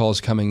phone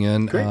calls coming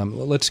in.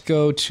 Let's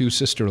go to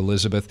Sister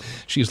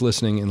Elizabeth. She's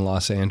listening in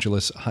Los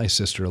Angeles. Hi,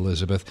 Sister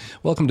Elizabeth.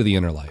 Welcome to the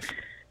Inner Life.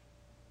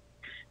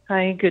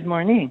 Hi, good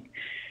morning.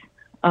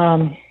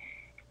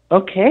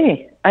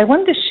 Okay, I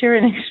wanted to share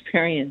an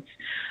experience.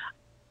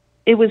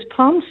 it was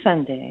Palm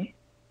Sunday,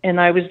 and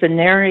I was the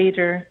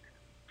narrator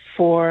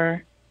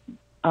for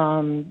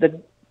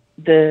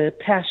the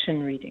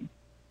Passion reading.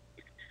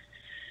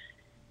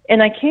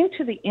 And I came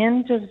to the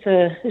end of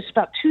there's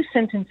about 2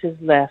 sentences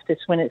left.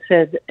 It's when it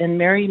said, and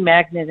Mary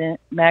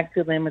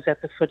Magdalene was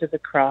at the foot of the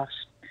cross.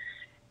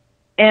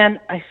 And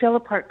I fell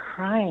apart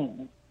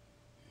crying.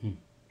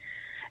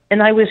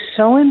 And I was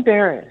so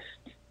embarrassed.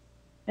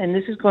 And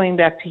this is going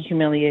back to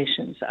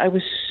humiliations. I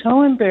was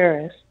so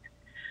embarrassed.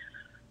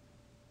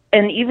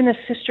 And even a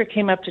sister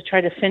came up to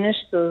try to finish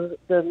the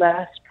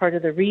last part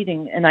of the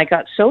reading. And I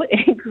got so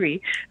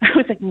angry. I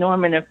was like, no,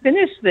 I'm going to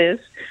finish this.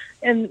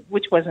 And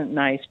which wasn't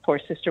nice. Poor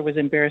sister was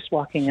embarrassed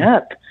walking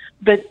up.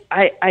 But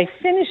I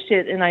finished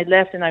it and I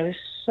left, and I was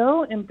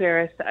so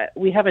embarrassed.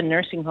 We have a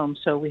nursing home,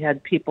 so we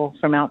had people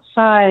from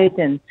outside.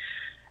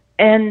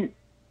 And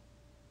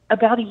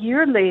about a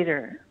year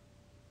later,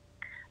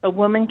 a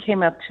woman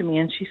came up to me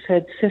and she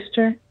said,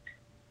 Sister,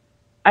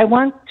 I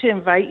want to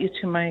invite you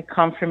to my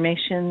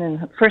confirmation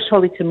and First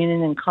Holy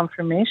Communion and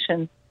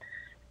confirmation.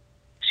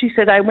 She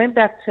said, I went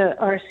back to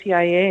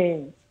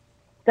RCIA.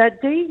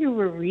 That day you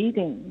were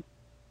reading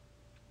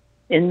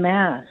in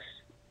Mass,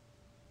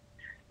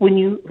 when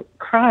you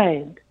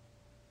cried,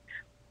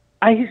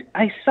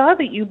 I saw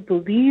that you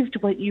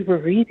believed what you were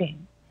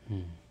reading.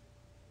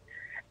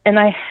 And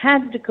I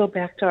had to go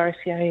back to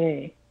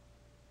RCIA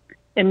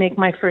and make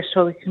my First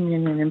Holy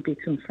Communion and be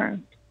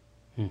confirmed.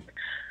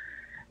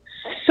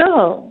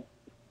 So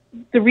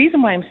the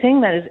reason why I'm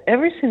saying that is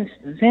ever since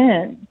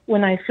then,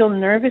 when I feel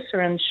nervous or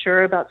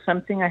unsure about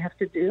something I have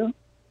to do,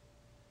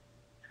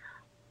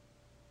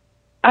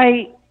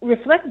 I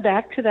reflect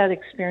back to that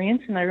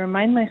experience and I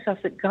remind myself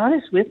that God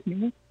is with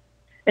me.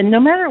 And no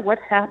matter what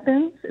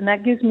happens, and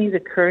that gives me the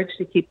courage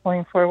to keep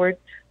going forward,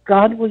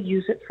 God will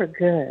use it for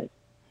good.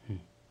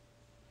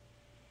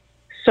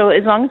 So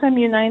as long as I'm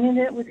united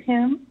it with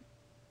Him,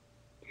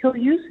 He'll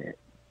use it.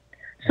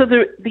 So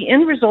the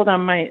end result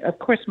on of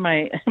course,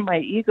 my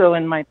ego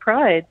and my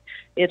pride,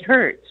 it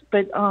hurts.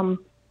 But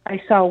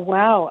I saw,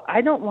 wow,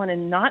 I don't want to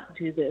not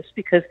do this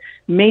because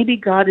maybe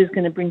God is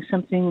going to bring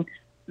something,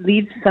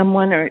 lead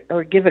someone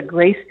or give a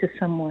grace to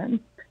someone,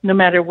 no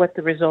matter what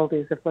the result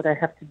is of what I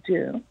have to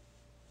do.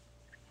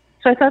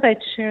 So I thought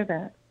I'd share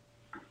that.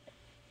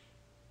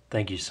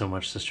 Thank you so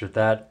much, Sister.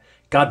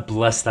 God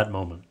bless that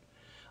moment.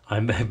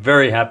 I'm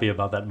very happy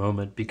about that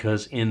moment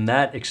because in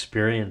that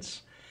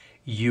experience,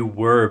 you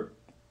were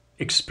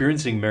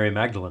experiencing Mary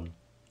Magdalene.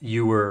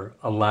 You were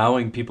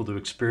allowing people to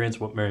experience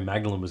what Mary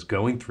Magdalene was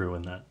going through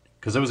in that,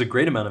 because there was a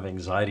great amount of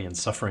anxiety and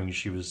suffering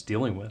she was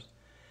dealing with.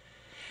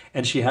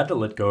 And she had to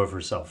let go of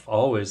herself,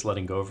 always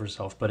letting go of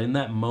herself. But in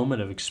that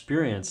moment of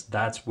experience,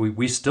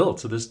 we still,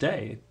 to this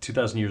day,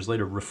 2,000 years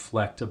later,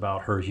 reflect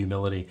about her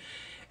humility.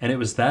 And it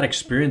was that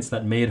experience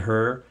that made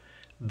her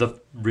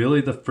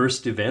really the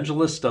first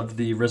evangelist of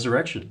the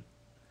resurrection.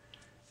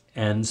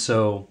 And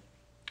so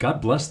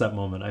God bless that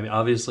moment. I mean,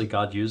 obviously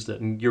God used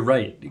it. And you're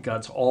right,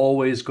 God's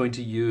always going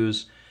to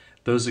use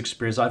those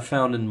experiences. I've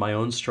found in my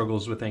own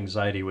struggles with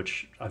anxiety,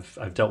 which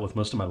I've dealt with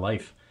most of my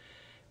life,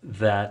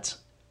 that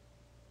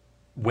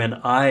when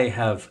I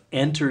have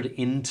entered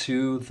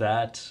into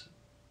that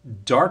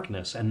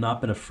darkness and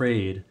not been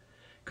afraid,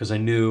 because I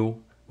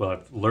knew, well,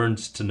 I've learned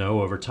to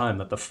know over time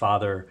that the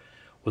Father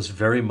was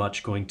very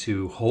much going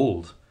to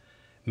hold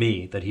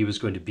me, that He was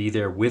going to be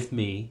there with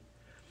me,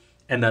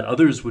 and that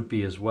others would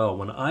be as well.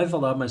 When I've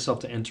allowed myself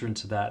to enter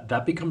into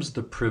that becomes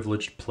the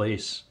privileged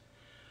place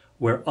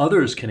where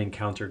others can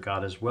encounter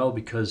God as well,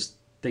 because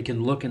they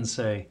can look and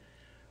say,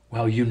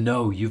 wow,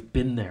 you've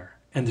been there.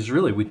 And there's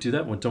really, we do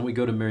that when, don't we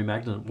go to Mary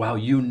Magdalene? Wow,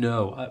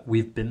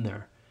 we've been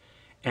there.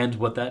 And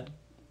what that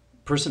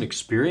person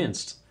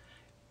experienced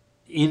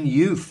in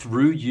you,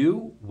 through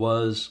you,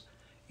 was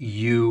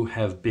you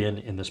have been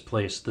in this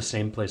place, the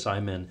same place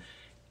I'm in,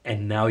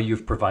 and now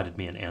you've provided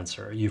me an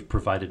answer. You've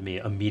provided me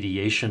a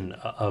mediation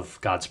of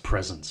God's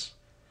presence.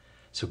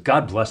 So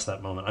God bless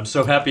that moment. I'm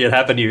so happy it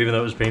happened to you, even though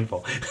it was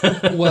painful.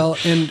 Well,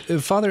 and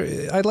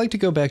Father, I'd like to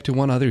go back to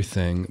one other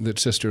thing that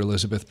Sister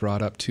Elizabeth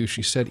brought up too.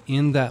 She said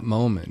in that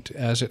moment,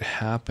 as it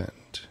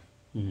happened,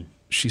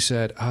 she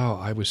said, oh,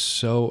 I was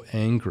so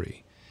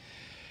angry.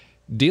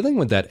 Dealing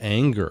with that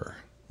anger,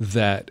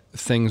 that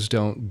things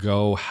don't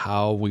go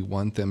how we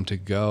want them to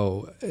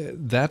go,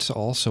 that's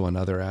also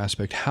another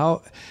aspect.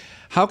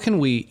 How can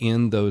we,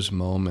 in those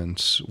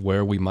moments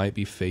where we might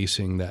be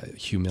facing that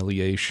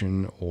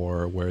humiliation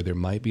or where there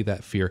might be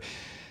that fear,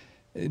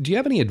 do you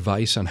have any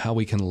advice on how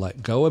we can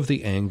let go of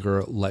the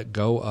anger, let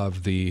go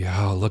of the,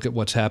 oh, look at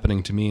what's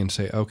happening to me, and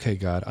say, okay,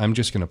 God, I'm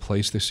just going to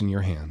place this in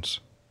your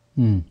hands?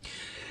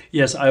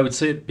 Yes, I would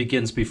say it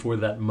begins before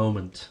that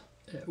moment.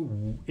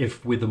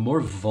 If the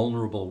more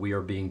vulnerable we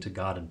are being to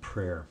God in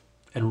prayer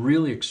and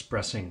really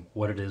expressing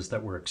what it is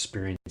that we're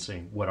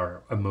experiencing, what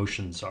our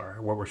emotions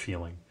are, what we're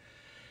feeling,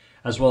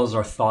 as well as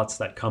our thoughts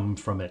that come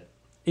from it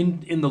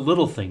in the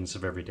little things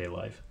of everyday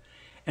life,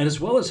 and as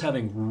well as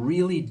having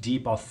really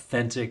deep,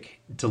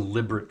 authentic,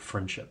 deliberate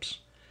friendships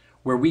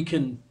where we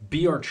can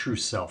be our true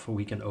self and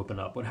we can open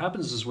up. What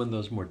happens is when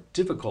those more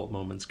difficult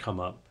moments come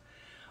up,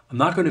 I'm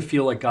not going to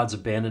feel like God's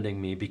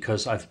abandoning me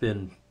because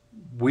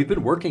we've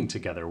been working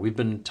together, we've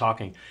been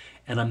talking,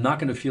 and I'm not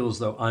going to feel as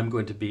though I'm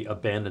going to be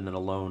abandoned and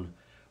alone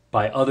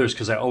by others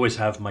because I always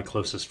have my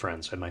closest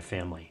friends and my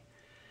family.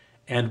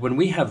 And when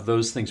we have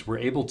those things, we're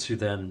able to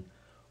then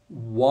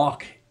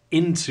walk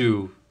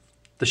into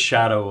the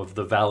shadow of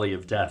the valley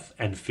of death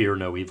and fear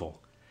no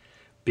evil,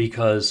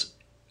 because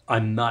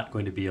I'm not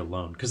going to be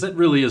alone. Because that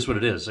really is what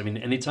it is. I mean,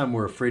 anytime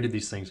we're afraid of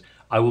these things,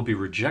 I will be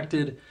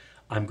rejected,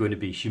 I'm going to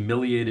be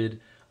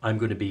humiliated, I'm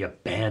going to be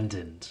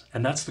abandoned.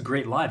 And that's the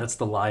great lie. That's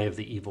the lie of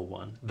the evil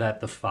one, that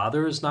the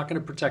Father is not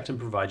going to protect and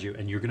provide you,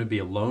 and you're going to be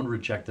alone,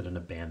 rejected, and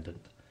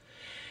abandoned.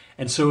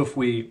 And so if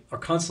we are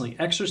constantly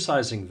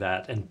exercising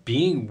that and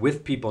being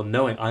with people,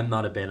 knowing I'm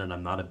not abandoned,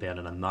 I'm not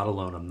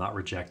alone, I'm not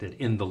rejected,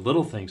 in the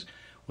little things,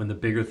 when the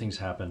bigger things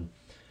happen,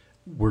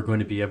 we're going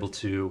to be able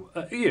to,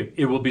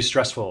 it will be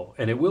stressful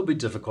and it will be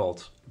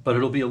difficult, but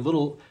it'll be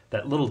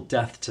that little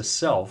death to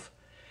self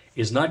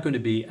is not going to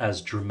be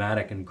as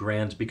dramatic and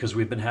grand, because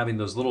we've been having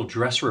those little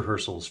dress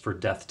rehearsals for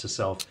death to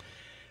self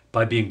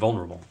by being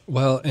vulnerable.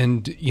 Well,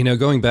 and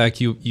going back,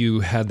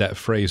 you had that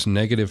phrase,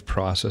 negative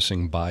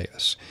processing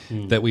bias,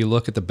 that we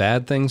look at the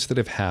bad things that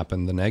have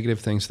happened, the negative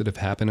things that have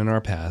happened in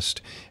our past,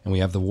 and we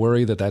have the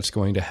worry that that's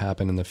going to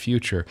happen in the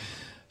future.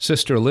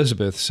 Sister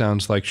Elizabeth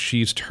sounds like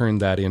she's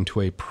turned that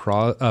into a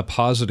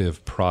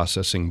positive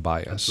processing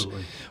bias.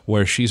 Absolutely.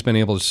 Where she's been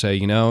able to say,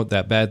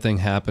 that bad thing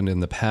happened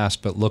in the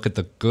past, but look at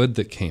the good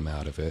that came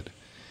out of it.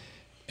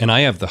 And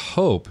I have the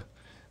hope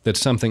that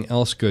something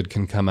else good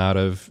can come out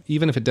of,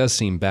 even if it does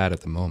seem bad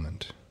at the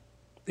moment.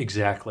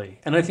 Exactly.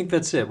 And I think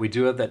that's it. We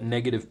do have that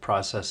negative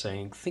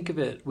processing. Think of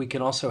it, we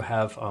can also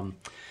have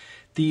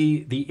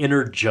the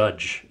inner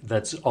judge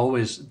that's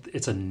always,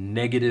 it's a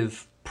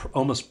negative,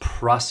 almost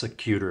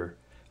prosecutor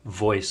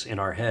voice in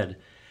our head.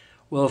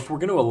 Well, if we're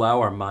going to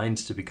allow our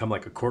minds to become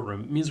like a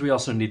courtroom, it means we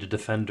also need a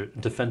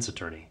defense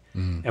attorney.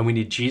 And we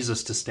need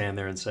Jesus to stand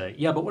there and say,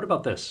 yeah, but what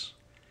about this?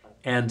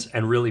 And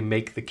really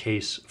make the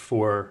case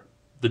for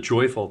the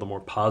joyful, the more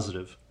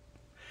positive.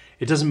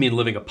 It doesn't mean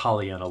living a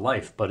Pollyanna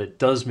life, but it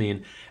does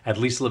mean at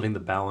least living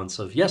the balance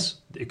of, yes,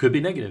 it could be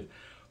negative,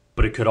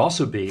 but it could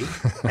also be,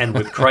 and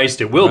with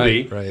Christ it will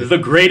be, the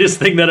greatest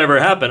thing that ever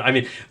happened. I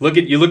mean,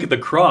 you look at the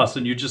cross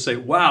and you just say,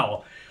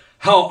 wow,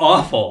 how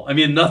awful. I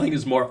mean, nothing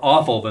is more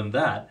awful than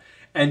that.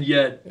 And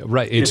yet,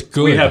 it's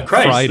good. We have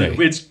Christ. Friday.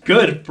 It's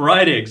Good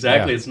Friday,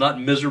 exactly. Yeah. It's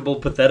not miserable,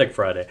 pathetic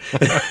Friday.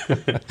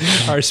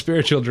 Our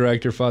spiritual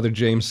director, Father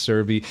James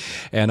Searby,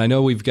 and I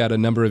know we've got a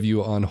number of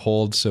you on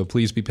hold, so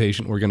please be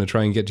patient. We're going to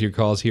try and get to your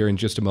calls here in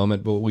just a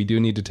moment, but we do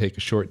need to take a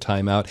short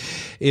time out.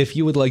 If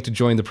you would like to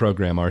join the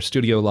program, our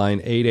studio line,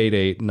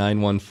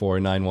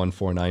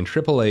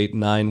 888-914-9149,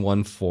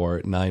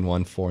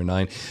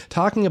 888-914-9149,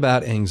 talking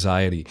about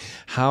anxiety,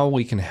 how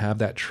we can have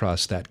that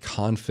trust, that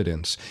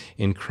confidence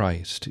in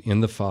Christ,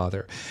 in the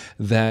Father,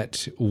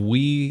 that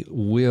we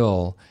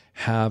will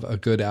have a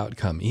good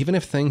outcome, even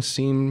if things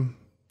seem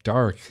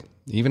dark,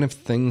 even if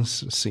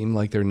things seem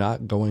like they're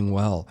not going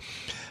well.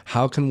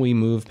 How can we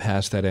move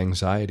past that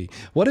anxiety?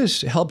 What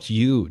has helped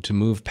you to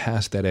move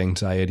past that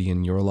anxiety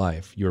in your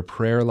life, your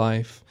prayer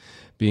life,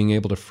 being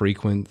able to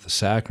frequent the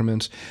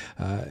sacraments?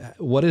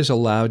 What has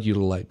allowed you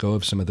to let go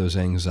of some of those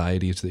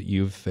anxieties that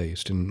you've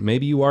faced? And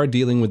maybe you are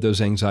dealing with those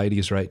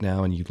anxieties right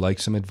now and you'd like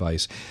some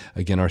advice.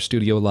 Again, our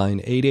studio line,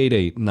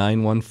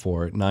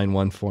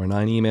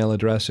 888-914-9149. Email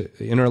address,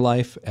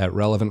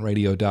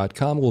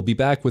 innerlife@relevantradio.com. We'll be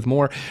back with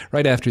more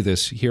right after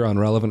this here on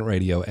Relevant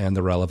Radio and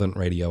the Relevant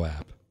Radio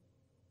app.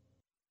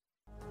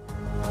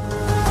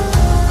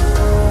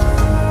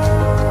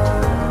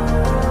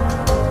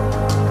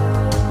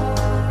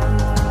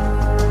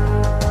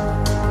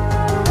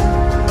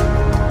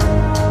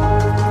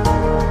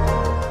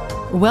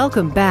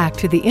 Welcome back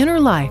to The Inner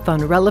Life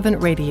on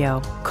Relevant Radio.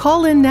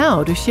 Call in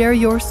now to share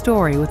your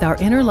story with our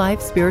Inner Life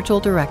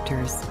spiritual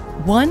directors.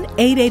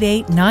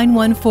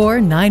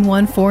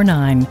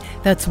 1-888-914-9149.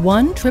 That's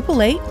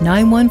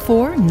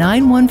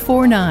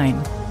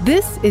 1-888-914-9149.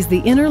 This is The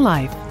Inner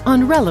Life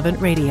on Relevant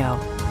Radio.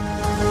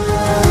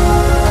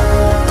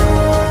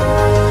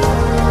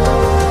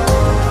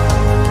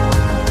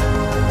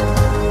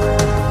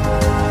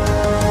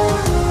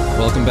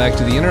 Welcome back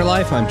to The Inner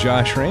Life. I'm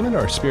Josh Raymond,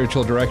 our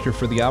spiritual director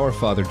for the hour,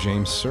 Father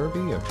James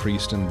Searby, a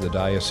priest in the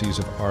Diocese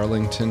of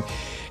Arlington.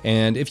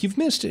 And if you've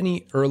missed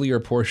any earlier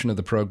portion of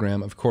the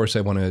program, of course,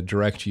 I want to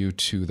direct you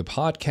to the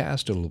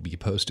podcast. It'll be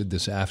posted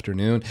this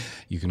afternoon.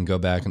 You can go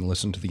back and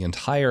listen to the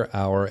entire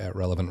hour at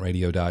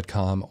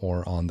relevantradio.com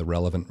or on the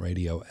Relevant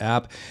Radio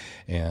app.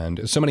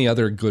 And so many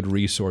other good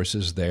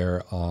resources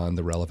there on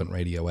the Relevant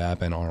Radio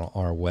app and on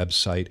our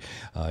website.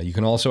 You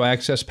can also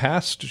access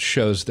past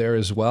shows there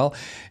as well.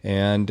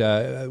 And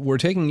we're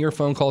taking your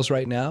phone calls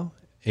right now.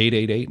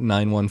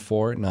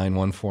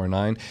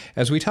 888-914-9149.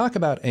 As we talk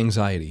about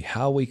anxiety,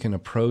 how we can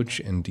approach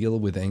and deal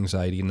with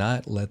anxiety,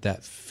 not let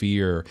that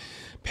fear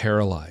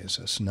paralyze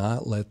us,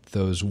 not let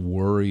those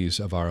worries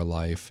of our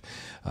life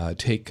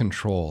take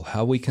control,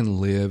 how we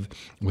can live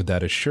with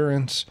that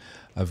assurance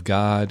of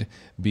God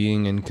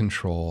being in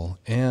control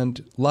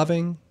and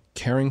loving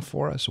caring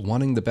for us,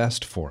 wanting the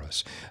best for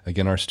us.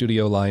 Again, our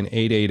studio line,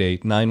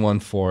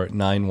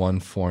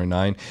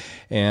 888-914-9149.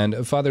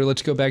 And Father,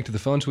 let's go back to the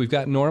phones. We've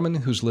got Norman,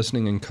 who's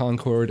listening in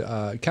Concord,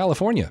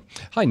 California.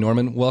 Hi,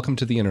 Norman. Welcome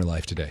to The Inner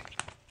Life today.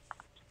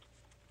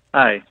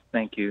 Hi,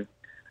 thank you.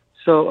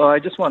 So I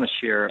just want to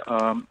share.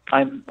 I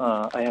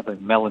have a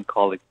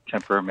melancholic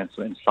temperament,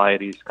 so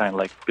anxiety is kind of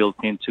like built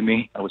into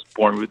me. I was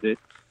born with it.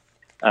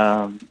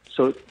 So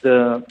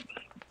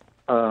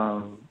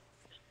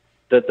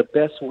the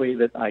best way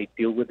that I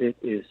deal with it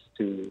is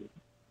to,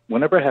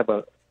 whenever I have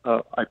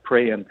I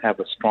pray and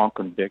have a strong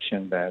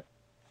conviction that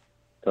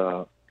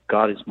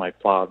God is my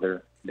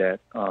Father, that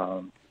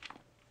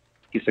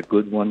He's a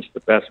good one, He's the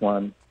best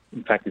one.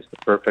 In fact, He's the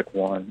perfect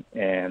one,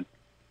 and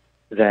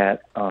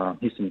that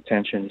His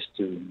intention is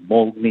to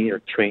mold me or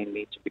train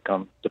me to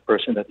become the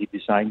person that He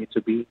designed me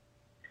to be.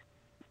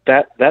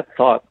 That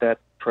thought, that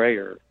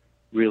prayer,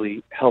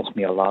 really helps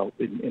me a lot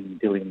in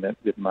dealing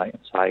with my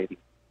anxiety.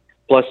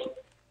 Plus,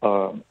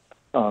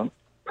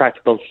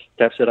 practical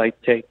steps that I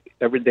take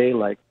every day,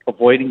 like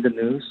avoiding the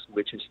news,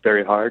 which is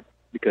very hard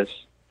because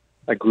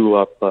I grew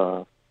up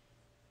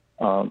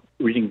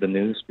reading the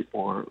news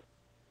before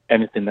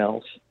anything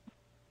else.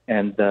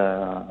 And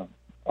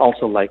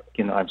also, like,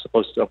 I'm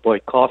supposed to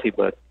avoid coffee,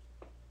 but,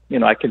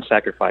 I can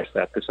sacrifice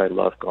that because I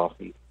love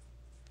coffee.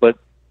 But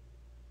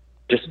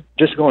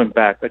just going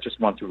back, I just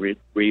want to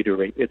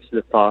reiterate, it's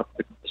the thought,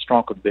 the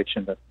strong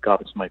conviction that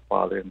God is my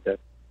Father and that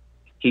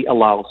He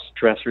allows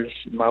stressors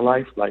in my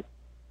life. Like,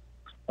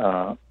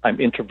 I'm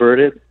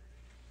introverted,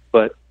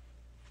 but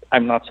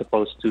I'm not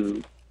supposed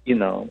to,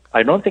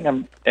 I don't think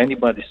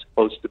anybody's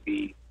supposed to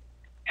be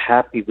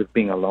happy with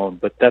being alone,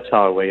 but that's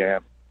how I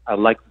am. I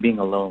like being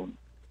alone.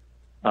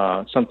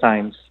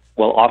 Sometimes,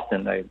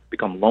 often I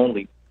become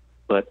lonely,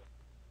 but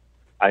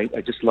I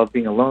just love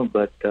being alone.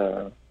 But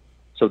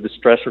so the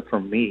stressor for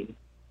me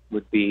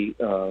would be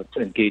to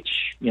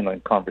engage,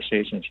 in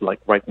conversations. Like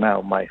right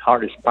now, my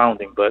heart is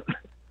pounding, but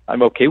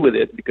I'm okay with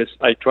it because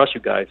I trust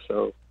you guys.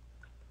 So,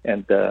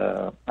 and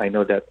I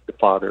know that the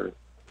Father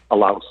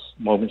allows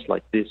moments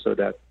like this so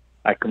that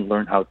I can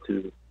learn how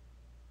to,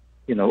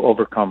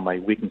 overcome my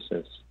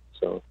weaknesses.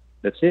 So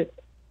that's it.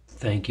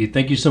 Thank you.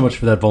 Thank you so much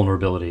for that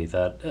vulnerability,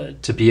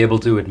 that to be able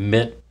to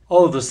admit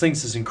all of those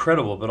things is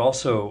incredible. But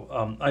also,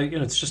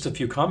 it's just a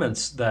few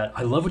comments that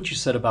I love what you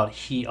said about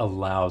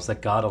that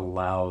God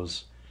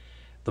allows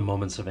the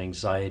moments of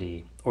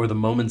anxiety or the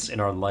moments in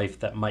our life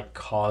that might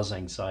cause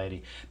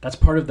anxiety. That's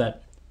part of the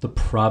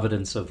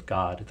providence of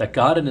God, that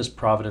God in His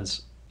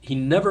providence, He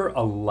never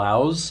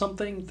allows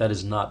something that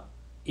is not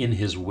in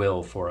His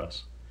will for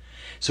us.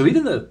 So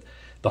even the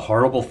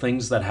horrible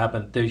things that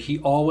happen, He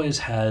always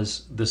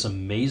has this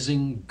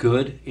amazing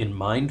good in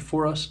mind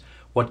for us,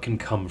 what can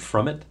come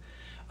from it.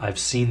 I've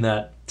seen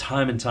that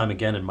time and time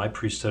again in my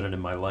priesthood and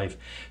in my life.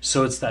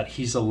 So it's that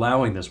He's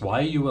allowing this. Why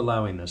are you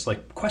allowing this?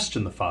 Like,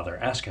 question the Father.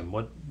 Ask Him,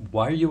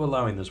 why are you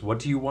allowing this? What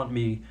do you want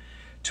me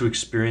to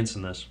experience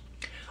in this?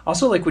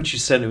 Also, like what you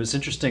said, it was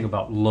interesting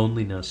about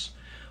loneliness.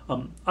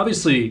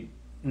 Obviously,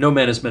 no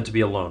man is meant to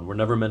be alone. We're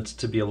never meant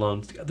to be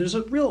alone. There's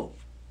a real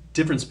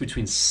difference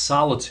between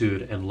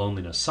solitude and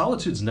loneliness.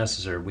 Solitude's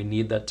necessary. We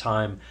need that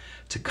time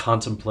to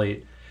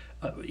contemplate,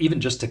 even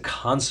just to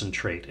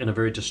concentrate in a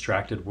very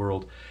distracted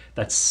world.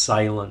 That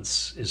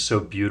silence is so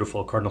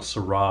beautiful. Cardinal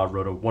Sarah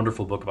wrote a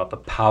wonderful book about the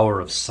power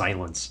of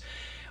silence.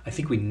 I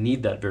think we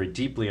need that very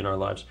deeply in our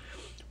lives.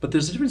 But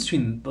there's a difference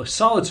between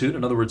solitude,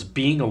 in other words,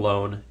 being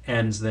alone,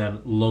 and then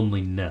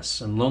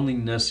loneliness. And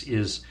loneliness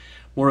is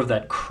more of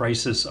that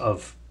crisis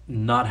of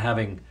not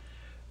having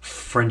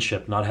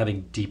friendship, not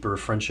having deeper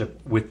friendship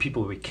with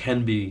people we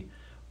can be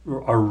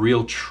our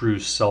real true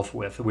self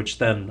with, which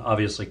then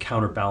obviously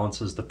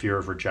counterbalances the fear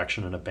of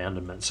rejection and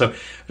abandonment. So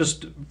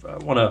just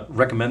want to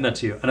recommend that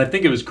to you. And I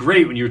think it was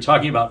great when you were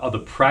talking about all the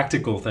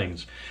practical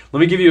things. Let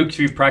me give you a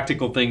few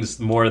practical things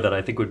more that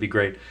I think would be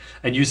great.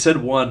 And you said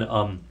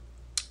one,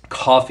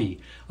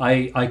 coffee.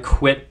 I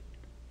quit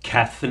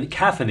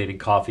caffeinated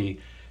coffee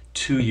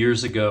 2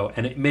 years ago,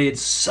 and it made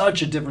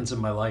such a difference in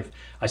my life.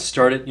 I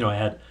started, I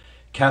had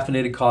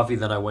caffeinated coffee,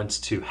 then I went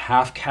to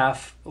half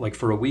calf, like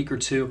for a week or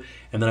two,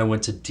 and then I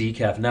went to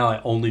decaf. Now I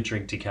only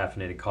drink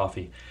decaffeinated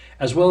coffee,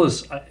 as well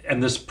as,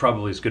 and this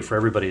probably is good for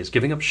everybody, is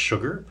giving up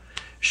sugar.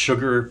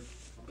 Sugar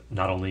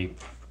not only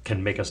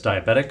can make us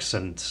diabetics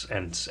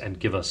and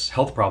give us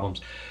health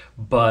problems,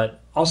 but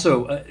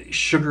also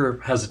sugar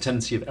has a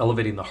tendency of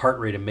elevating the heart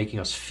rate and making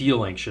us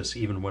feel anxious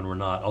even when we're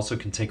not. Also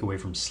can take away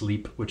from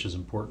sleep, which is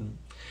important.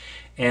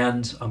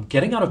 And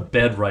getting out of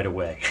bed right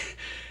away.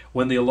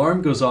 When the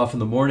alarm goes off in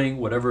the morning,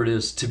 whatever it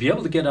is, to be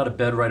able to get out of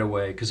bed right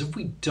away. Because if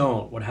we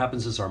don't, what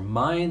happens is our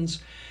minds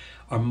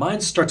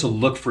start to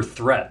look for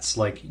threats.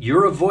 Like,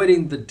 you're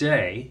avoiding the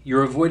day,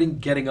 you're avoiding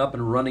getting up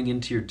and running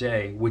into your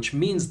day, which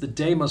means the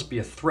day must be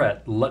a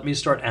threat. Let me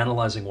start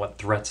analyzing what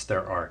threats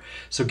there are.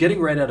 So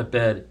getting right out of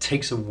bed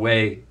takes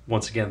away,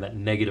 once again, that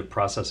negative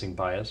processing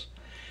bias.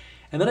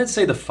 And then I'd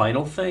say the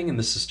final thing, and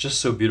this is just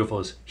so beautiful,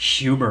 is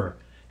humor.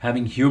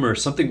 having humor,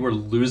 something we're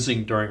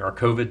losing during our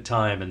COVID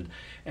time,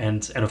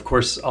 and of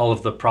course all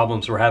of the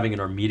problems we're having in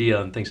our media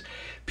and things.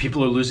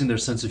 People are losing their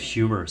sense of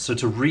humor. So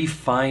to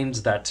re-find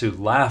that, to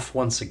laugh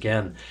once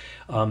again.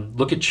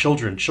 Look at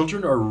children.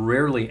 Children are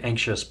rarely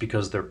anxious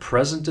because they're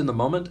present in the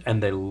moment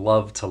and they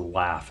love to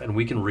laugh. And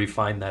we can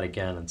refine that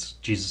again. It's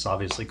Jesus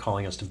obviously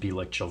calling us to be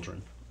like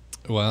children.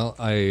 Well,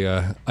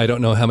 I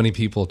don't know how many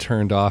people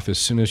turned off as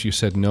soon as you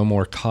said no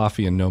more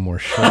coffee and no more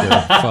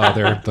sugar,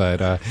 Father,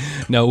 but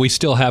no, we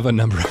still have a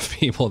number of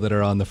people that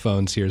are on the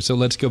phones here. So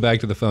let's go back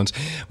to the phones.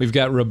 We've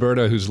got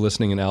Roberta, who's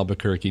listening in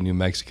Albuquerque, New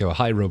Mexico.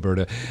 Hi,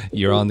 Roberta.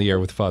 You're on the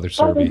air with Father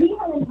Searby. He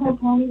hadn't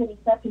told me that he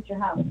slept at your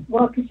house.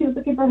 Well, because she was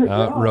looking for her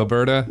dog.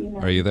 Roberta,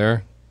 are you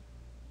there?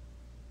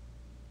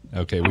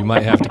 Okay, we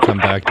might have to come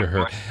back to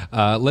her.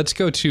 Let's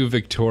go to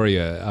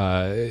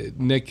Victoria.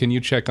 Nick, can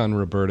you check on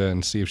Roberta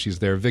and see if she's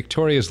there?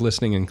 Victoria's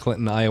listening in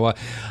Clinton, Iowa.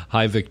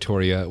 Hi,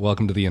 Victoria.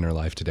 Welcome to the Inner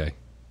Life today.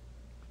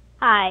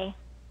 Hi.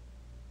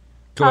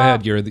 Go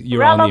ahead. You're on the air.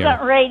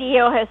 Relevant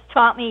Radio has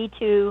taught me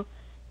to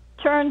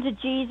turn to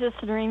Jesus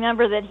and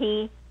remember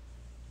that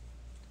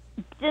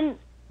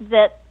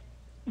that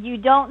you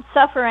don't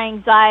suffer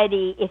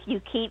anxiety if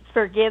you keep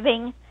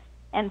forgiving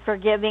and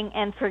forgiving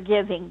and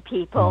forgiving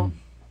people.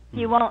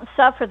 You won't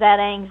suffer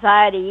that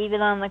anxiety. Even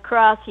on the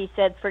cross, he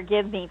said,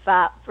 forgive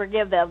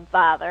them,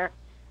 Father.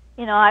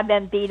 You know, I've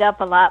been beat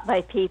up a lot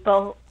by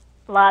people,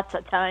 lots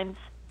of times,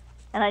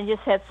 and I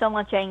just have so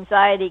much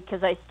anxiety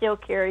because I still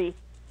carry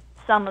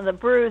some of the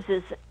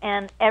bruises.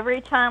 And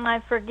every time I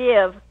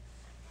forgive,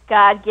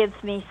 God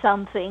gives me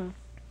something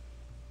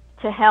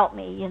to help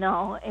me, you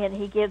know, and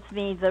he gives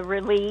me the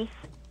relief,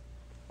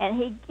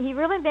 and he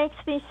really makes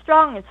me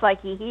strong. It's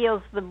like he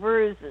heals the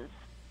bruises.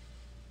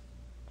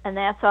 And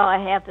that's all I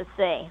have to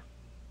say.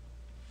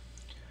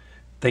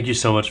 Thank you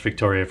so much,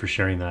 Victoria, for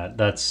sharing that.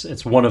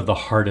 It's one of the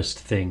hardest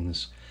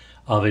things,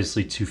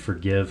 obviously, to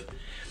forgive.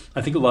 I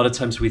think a lot of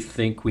times we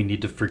think we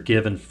need to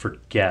forgive and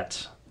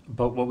forget,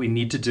 but what we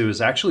need to do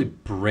is actually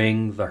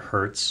bring the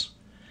hurts.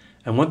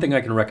 And one thing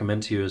I can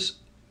recommend to you is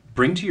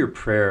bring to your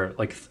prayer,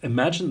 like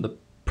imagine the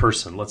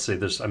person, let's say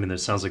it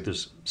sounds like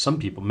there's some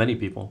people, many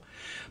people,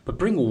 but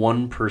bring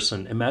one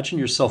person, imagine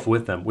yourself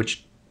with them,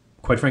 which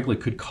quite frankly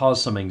could cause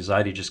some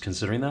anxiety just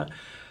considering that,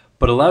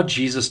 but allow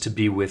Jesus to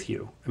be with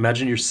you.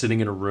 Imagine you're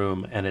sitting in a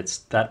room and it's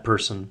that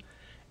person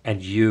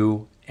and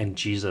you and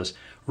Jesus.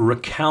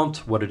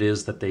 Recount what it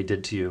is that they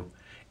did to you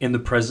in the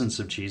presence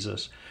of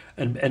Jesus.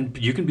 And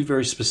you can be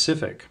very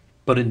specific,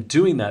 but in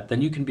doing that,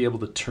 then you can be able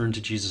to turn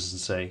to Jesus and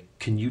say,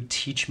 can you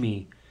teach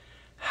me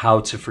how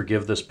to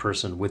forgive this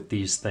person with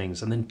these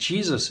things? And then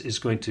Jesus is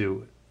going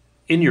to,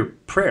 in your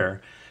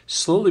prayer,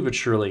 slowly but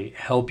surely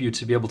help you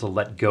to be able to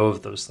let go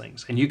of those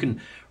things. And you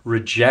can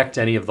reject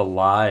any of the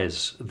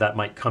lies that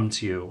might come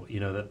to you,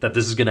 you know, that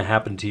this is going to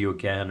happen to you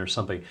again or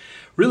something.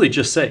 Really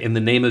just say, in the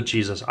name of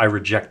Jesus, I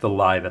reject the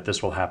lie that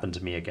this will happen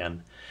to me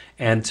again.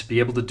 And to be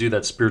able to do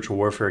that spiritual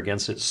warfare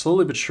against it,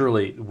 slowly but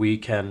surely we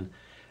can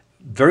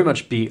very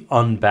much be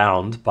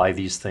unbound by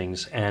these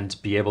things and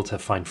be able to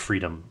find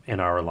freedom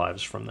in our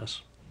lives from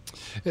this.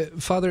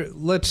 Father,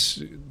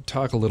 let's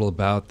talk a little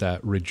about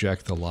that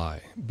reject the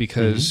lie,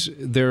 because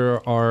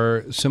there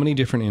are so many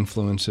different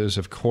influences.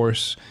 Of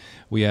course,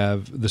 we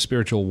have the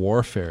spiritual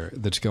warfare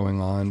that's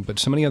going on, but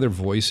so many other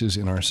voices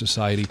in our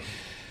society.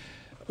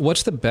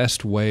 What's the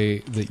best way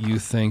that you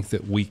think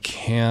that we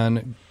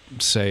can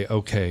say,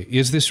 okay,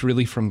 is this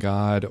really from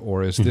God,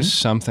 or is this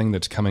something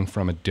that's coming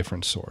from a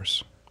different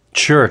source?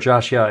 Sure,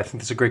 Josh. Yeah, I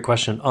think that's a great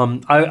question.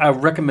 I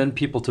recommend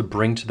people to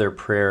bring to their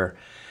prayer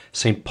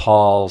St.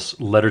 Paul's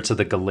letter to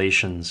the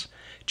Galatians,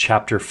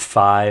 chapter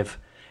 5,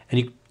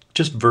 and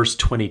just verse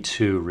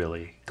 22,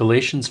 really.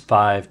 Galatians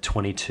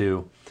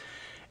 5:22.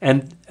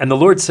 And the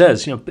Lord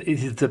says, you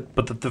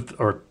know,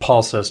 or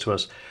Paul says to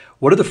us,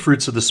 what are the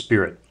fruits of the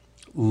Spirit?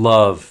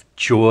 Love,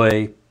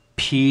 joy,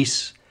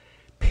 peace,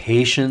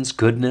 patience,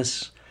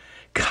 goodness,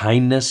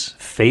 kindness,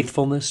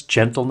 faithfulness,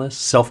 gentleness,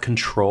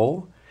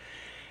 self-control.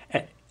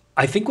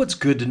 I think what's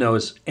good to know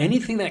is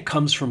anything that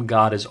comes from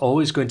God is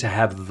always going to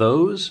have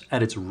those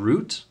at its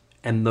root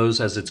and those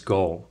as its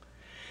goal.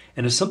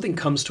 And if something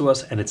comes to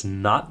us and it's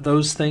not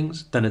those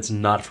things, then it's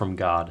not from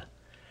God.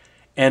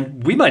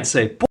 And we might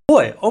say,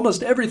 boy,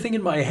 almost everything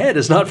in my head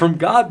is not from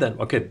God then.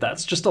 Okay,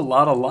 that's just a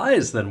lot of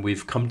lies then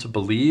we've come to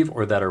believe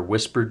or that are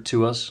whispered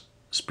to us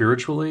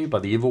spiritually by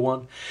the evil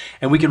one.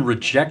 And we can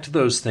reject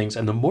those things.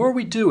 And the more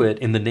we do it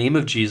in the name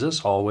of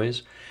Jesus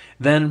always,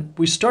 then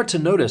we start to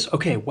notice,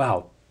 okay,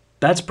 wow,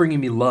 that's bringing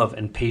me love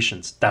and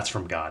patience. That's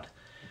from God.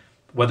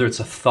 Whether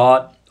it's a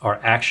thought or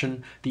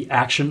action, the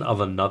action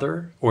of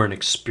another or an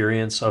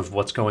experience of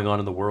what's going on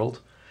in the world.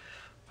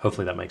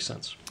 Hopefully that makes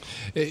sense.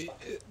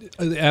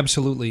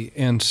 Absolutely.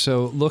 And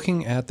so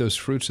looking at those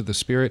fruits of the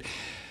Spirit,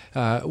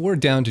 we're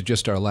down to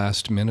just our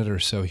last minute or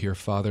so here,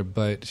 Father,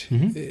 but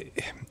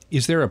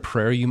is there a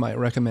prayer you might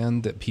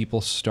recommend that people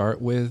start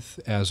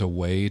with as a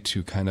way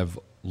to kind of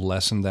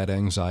lessen that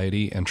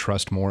anxiety and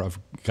trust more of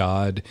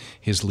God,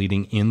 his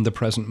leading in the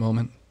present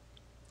moment?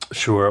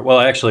 Sure. Well,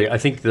 actually, I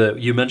think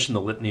you mentioned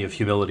the litany of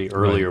humility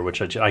earlier,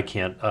 which I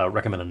can't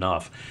recommend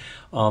enough.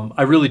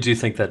 I really do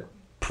think that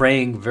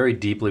praying very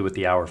deeply with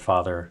the Our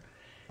Father,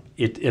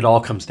 it all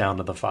comes down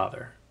to the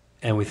Father.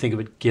 And we think of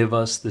it, give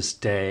us this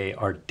day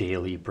our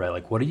daily bread.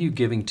 Like, what are you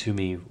giving to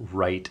me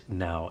right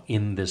now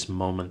in this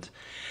moment?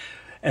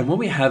 And when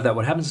we have that,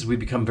 what happens is we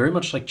become very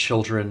much like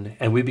children,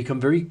 and we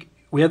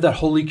have that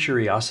holy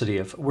curiosity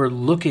of we're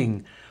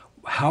looking,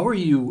 how are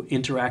you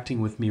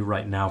interacting with me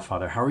right now,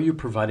 Father? How are you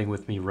providing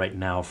with me right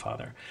now,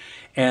 Father?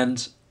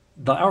 And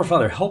the Our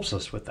Father helps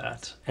us with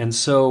that. And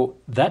so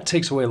that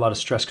takes away a lot of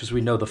stress because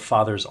we know the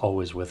Father's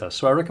always with us.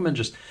 So I recommend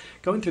just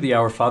going through the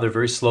Our Father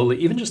very slowly,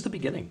 even just the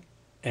beginning,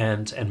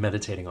 and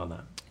meditating on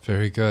that.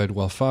 Very good.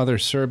 Well, Father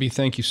Searby,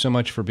 thank you so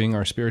much for being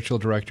our spiritual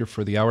director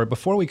for the hour.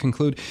 Before we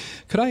conclude,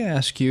 could I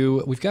ask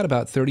you, we've got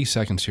about 30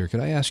 seconds here, could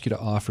I ask you to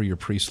offer your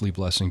priestly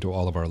blessing to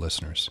all of our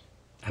listeners?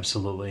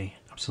 Absolutely.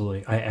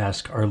 Absolutely. I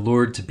ask our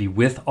Lord to be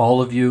with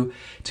all of you,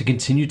 to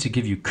continue to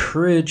give you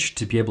courage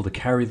to be able to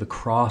carry the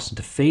cross and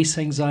to face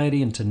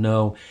anxiety and to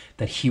know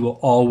that He will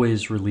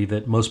always relieve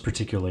it, most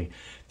particularly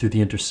through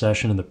the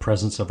intercession and the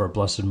presence of our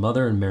Blessed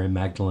Mother and Mary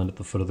Magdalene at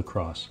the foot of the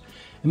cross.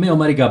 And may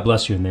Almighty God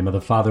bless you in the name of the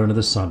Father, and of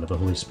the Son, and of the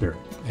Holy Spirit.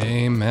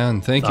 Amen.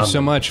 Thank you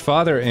so much,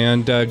 Father.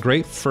 And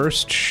great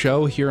first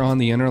show here on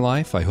The Inner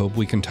Life. I hope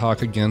we can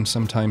talk again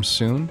sometime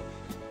soon.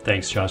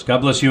 Thanks, Josh. God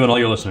bless you and all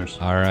your listeners.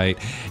 All right.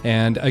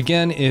 And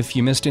again, if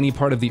you missed any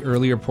part of the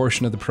earlier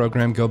portion of the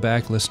program, go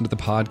back, listen to the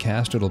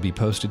podcast. It'll be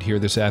posted here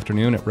this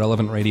afternoon at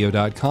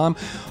relevantradio.com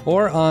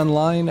or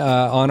online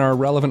on our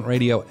Relevant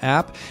Radio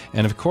app.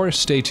 And of course,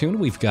 stay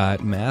tuned. We've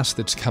got Mass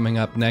that's coming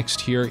up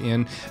next here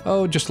in,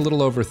 just a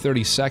little over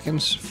 30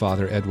 seconds.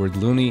 Father Edward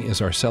Looney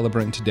is our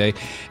celebrant today.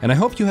 And I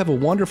hope you have a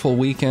wonderful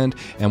weekend,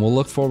 and we'll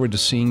look forward to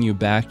seeing you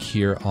back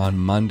here on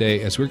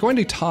Monday as we're going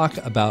to talk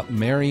about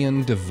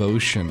Marian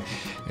devotion.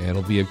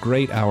 It'll be a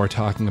great hour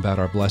talking about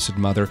our Blessed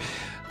Mother.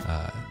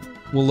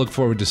 We'll look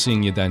forward to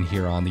seeing you then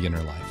here on The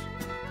Inner Life.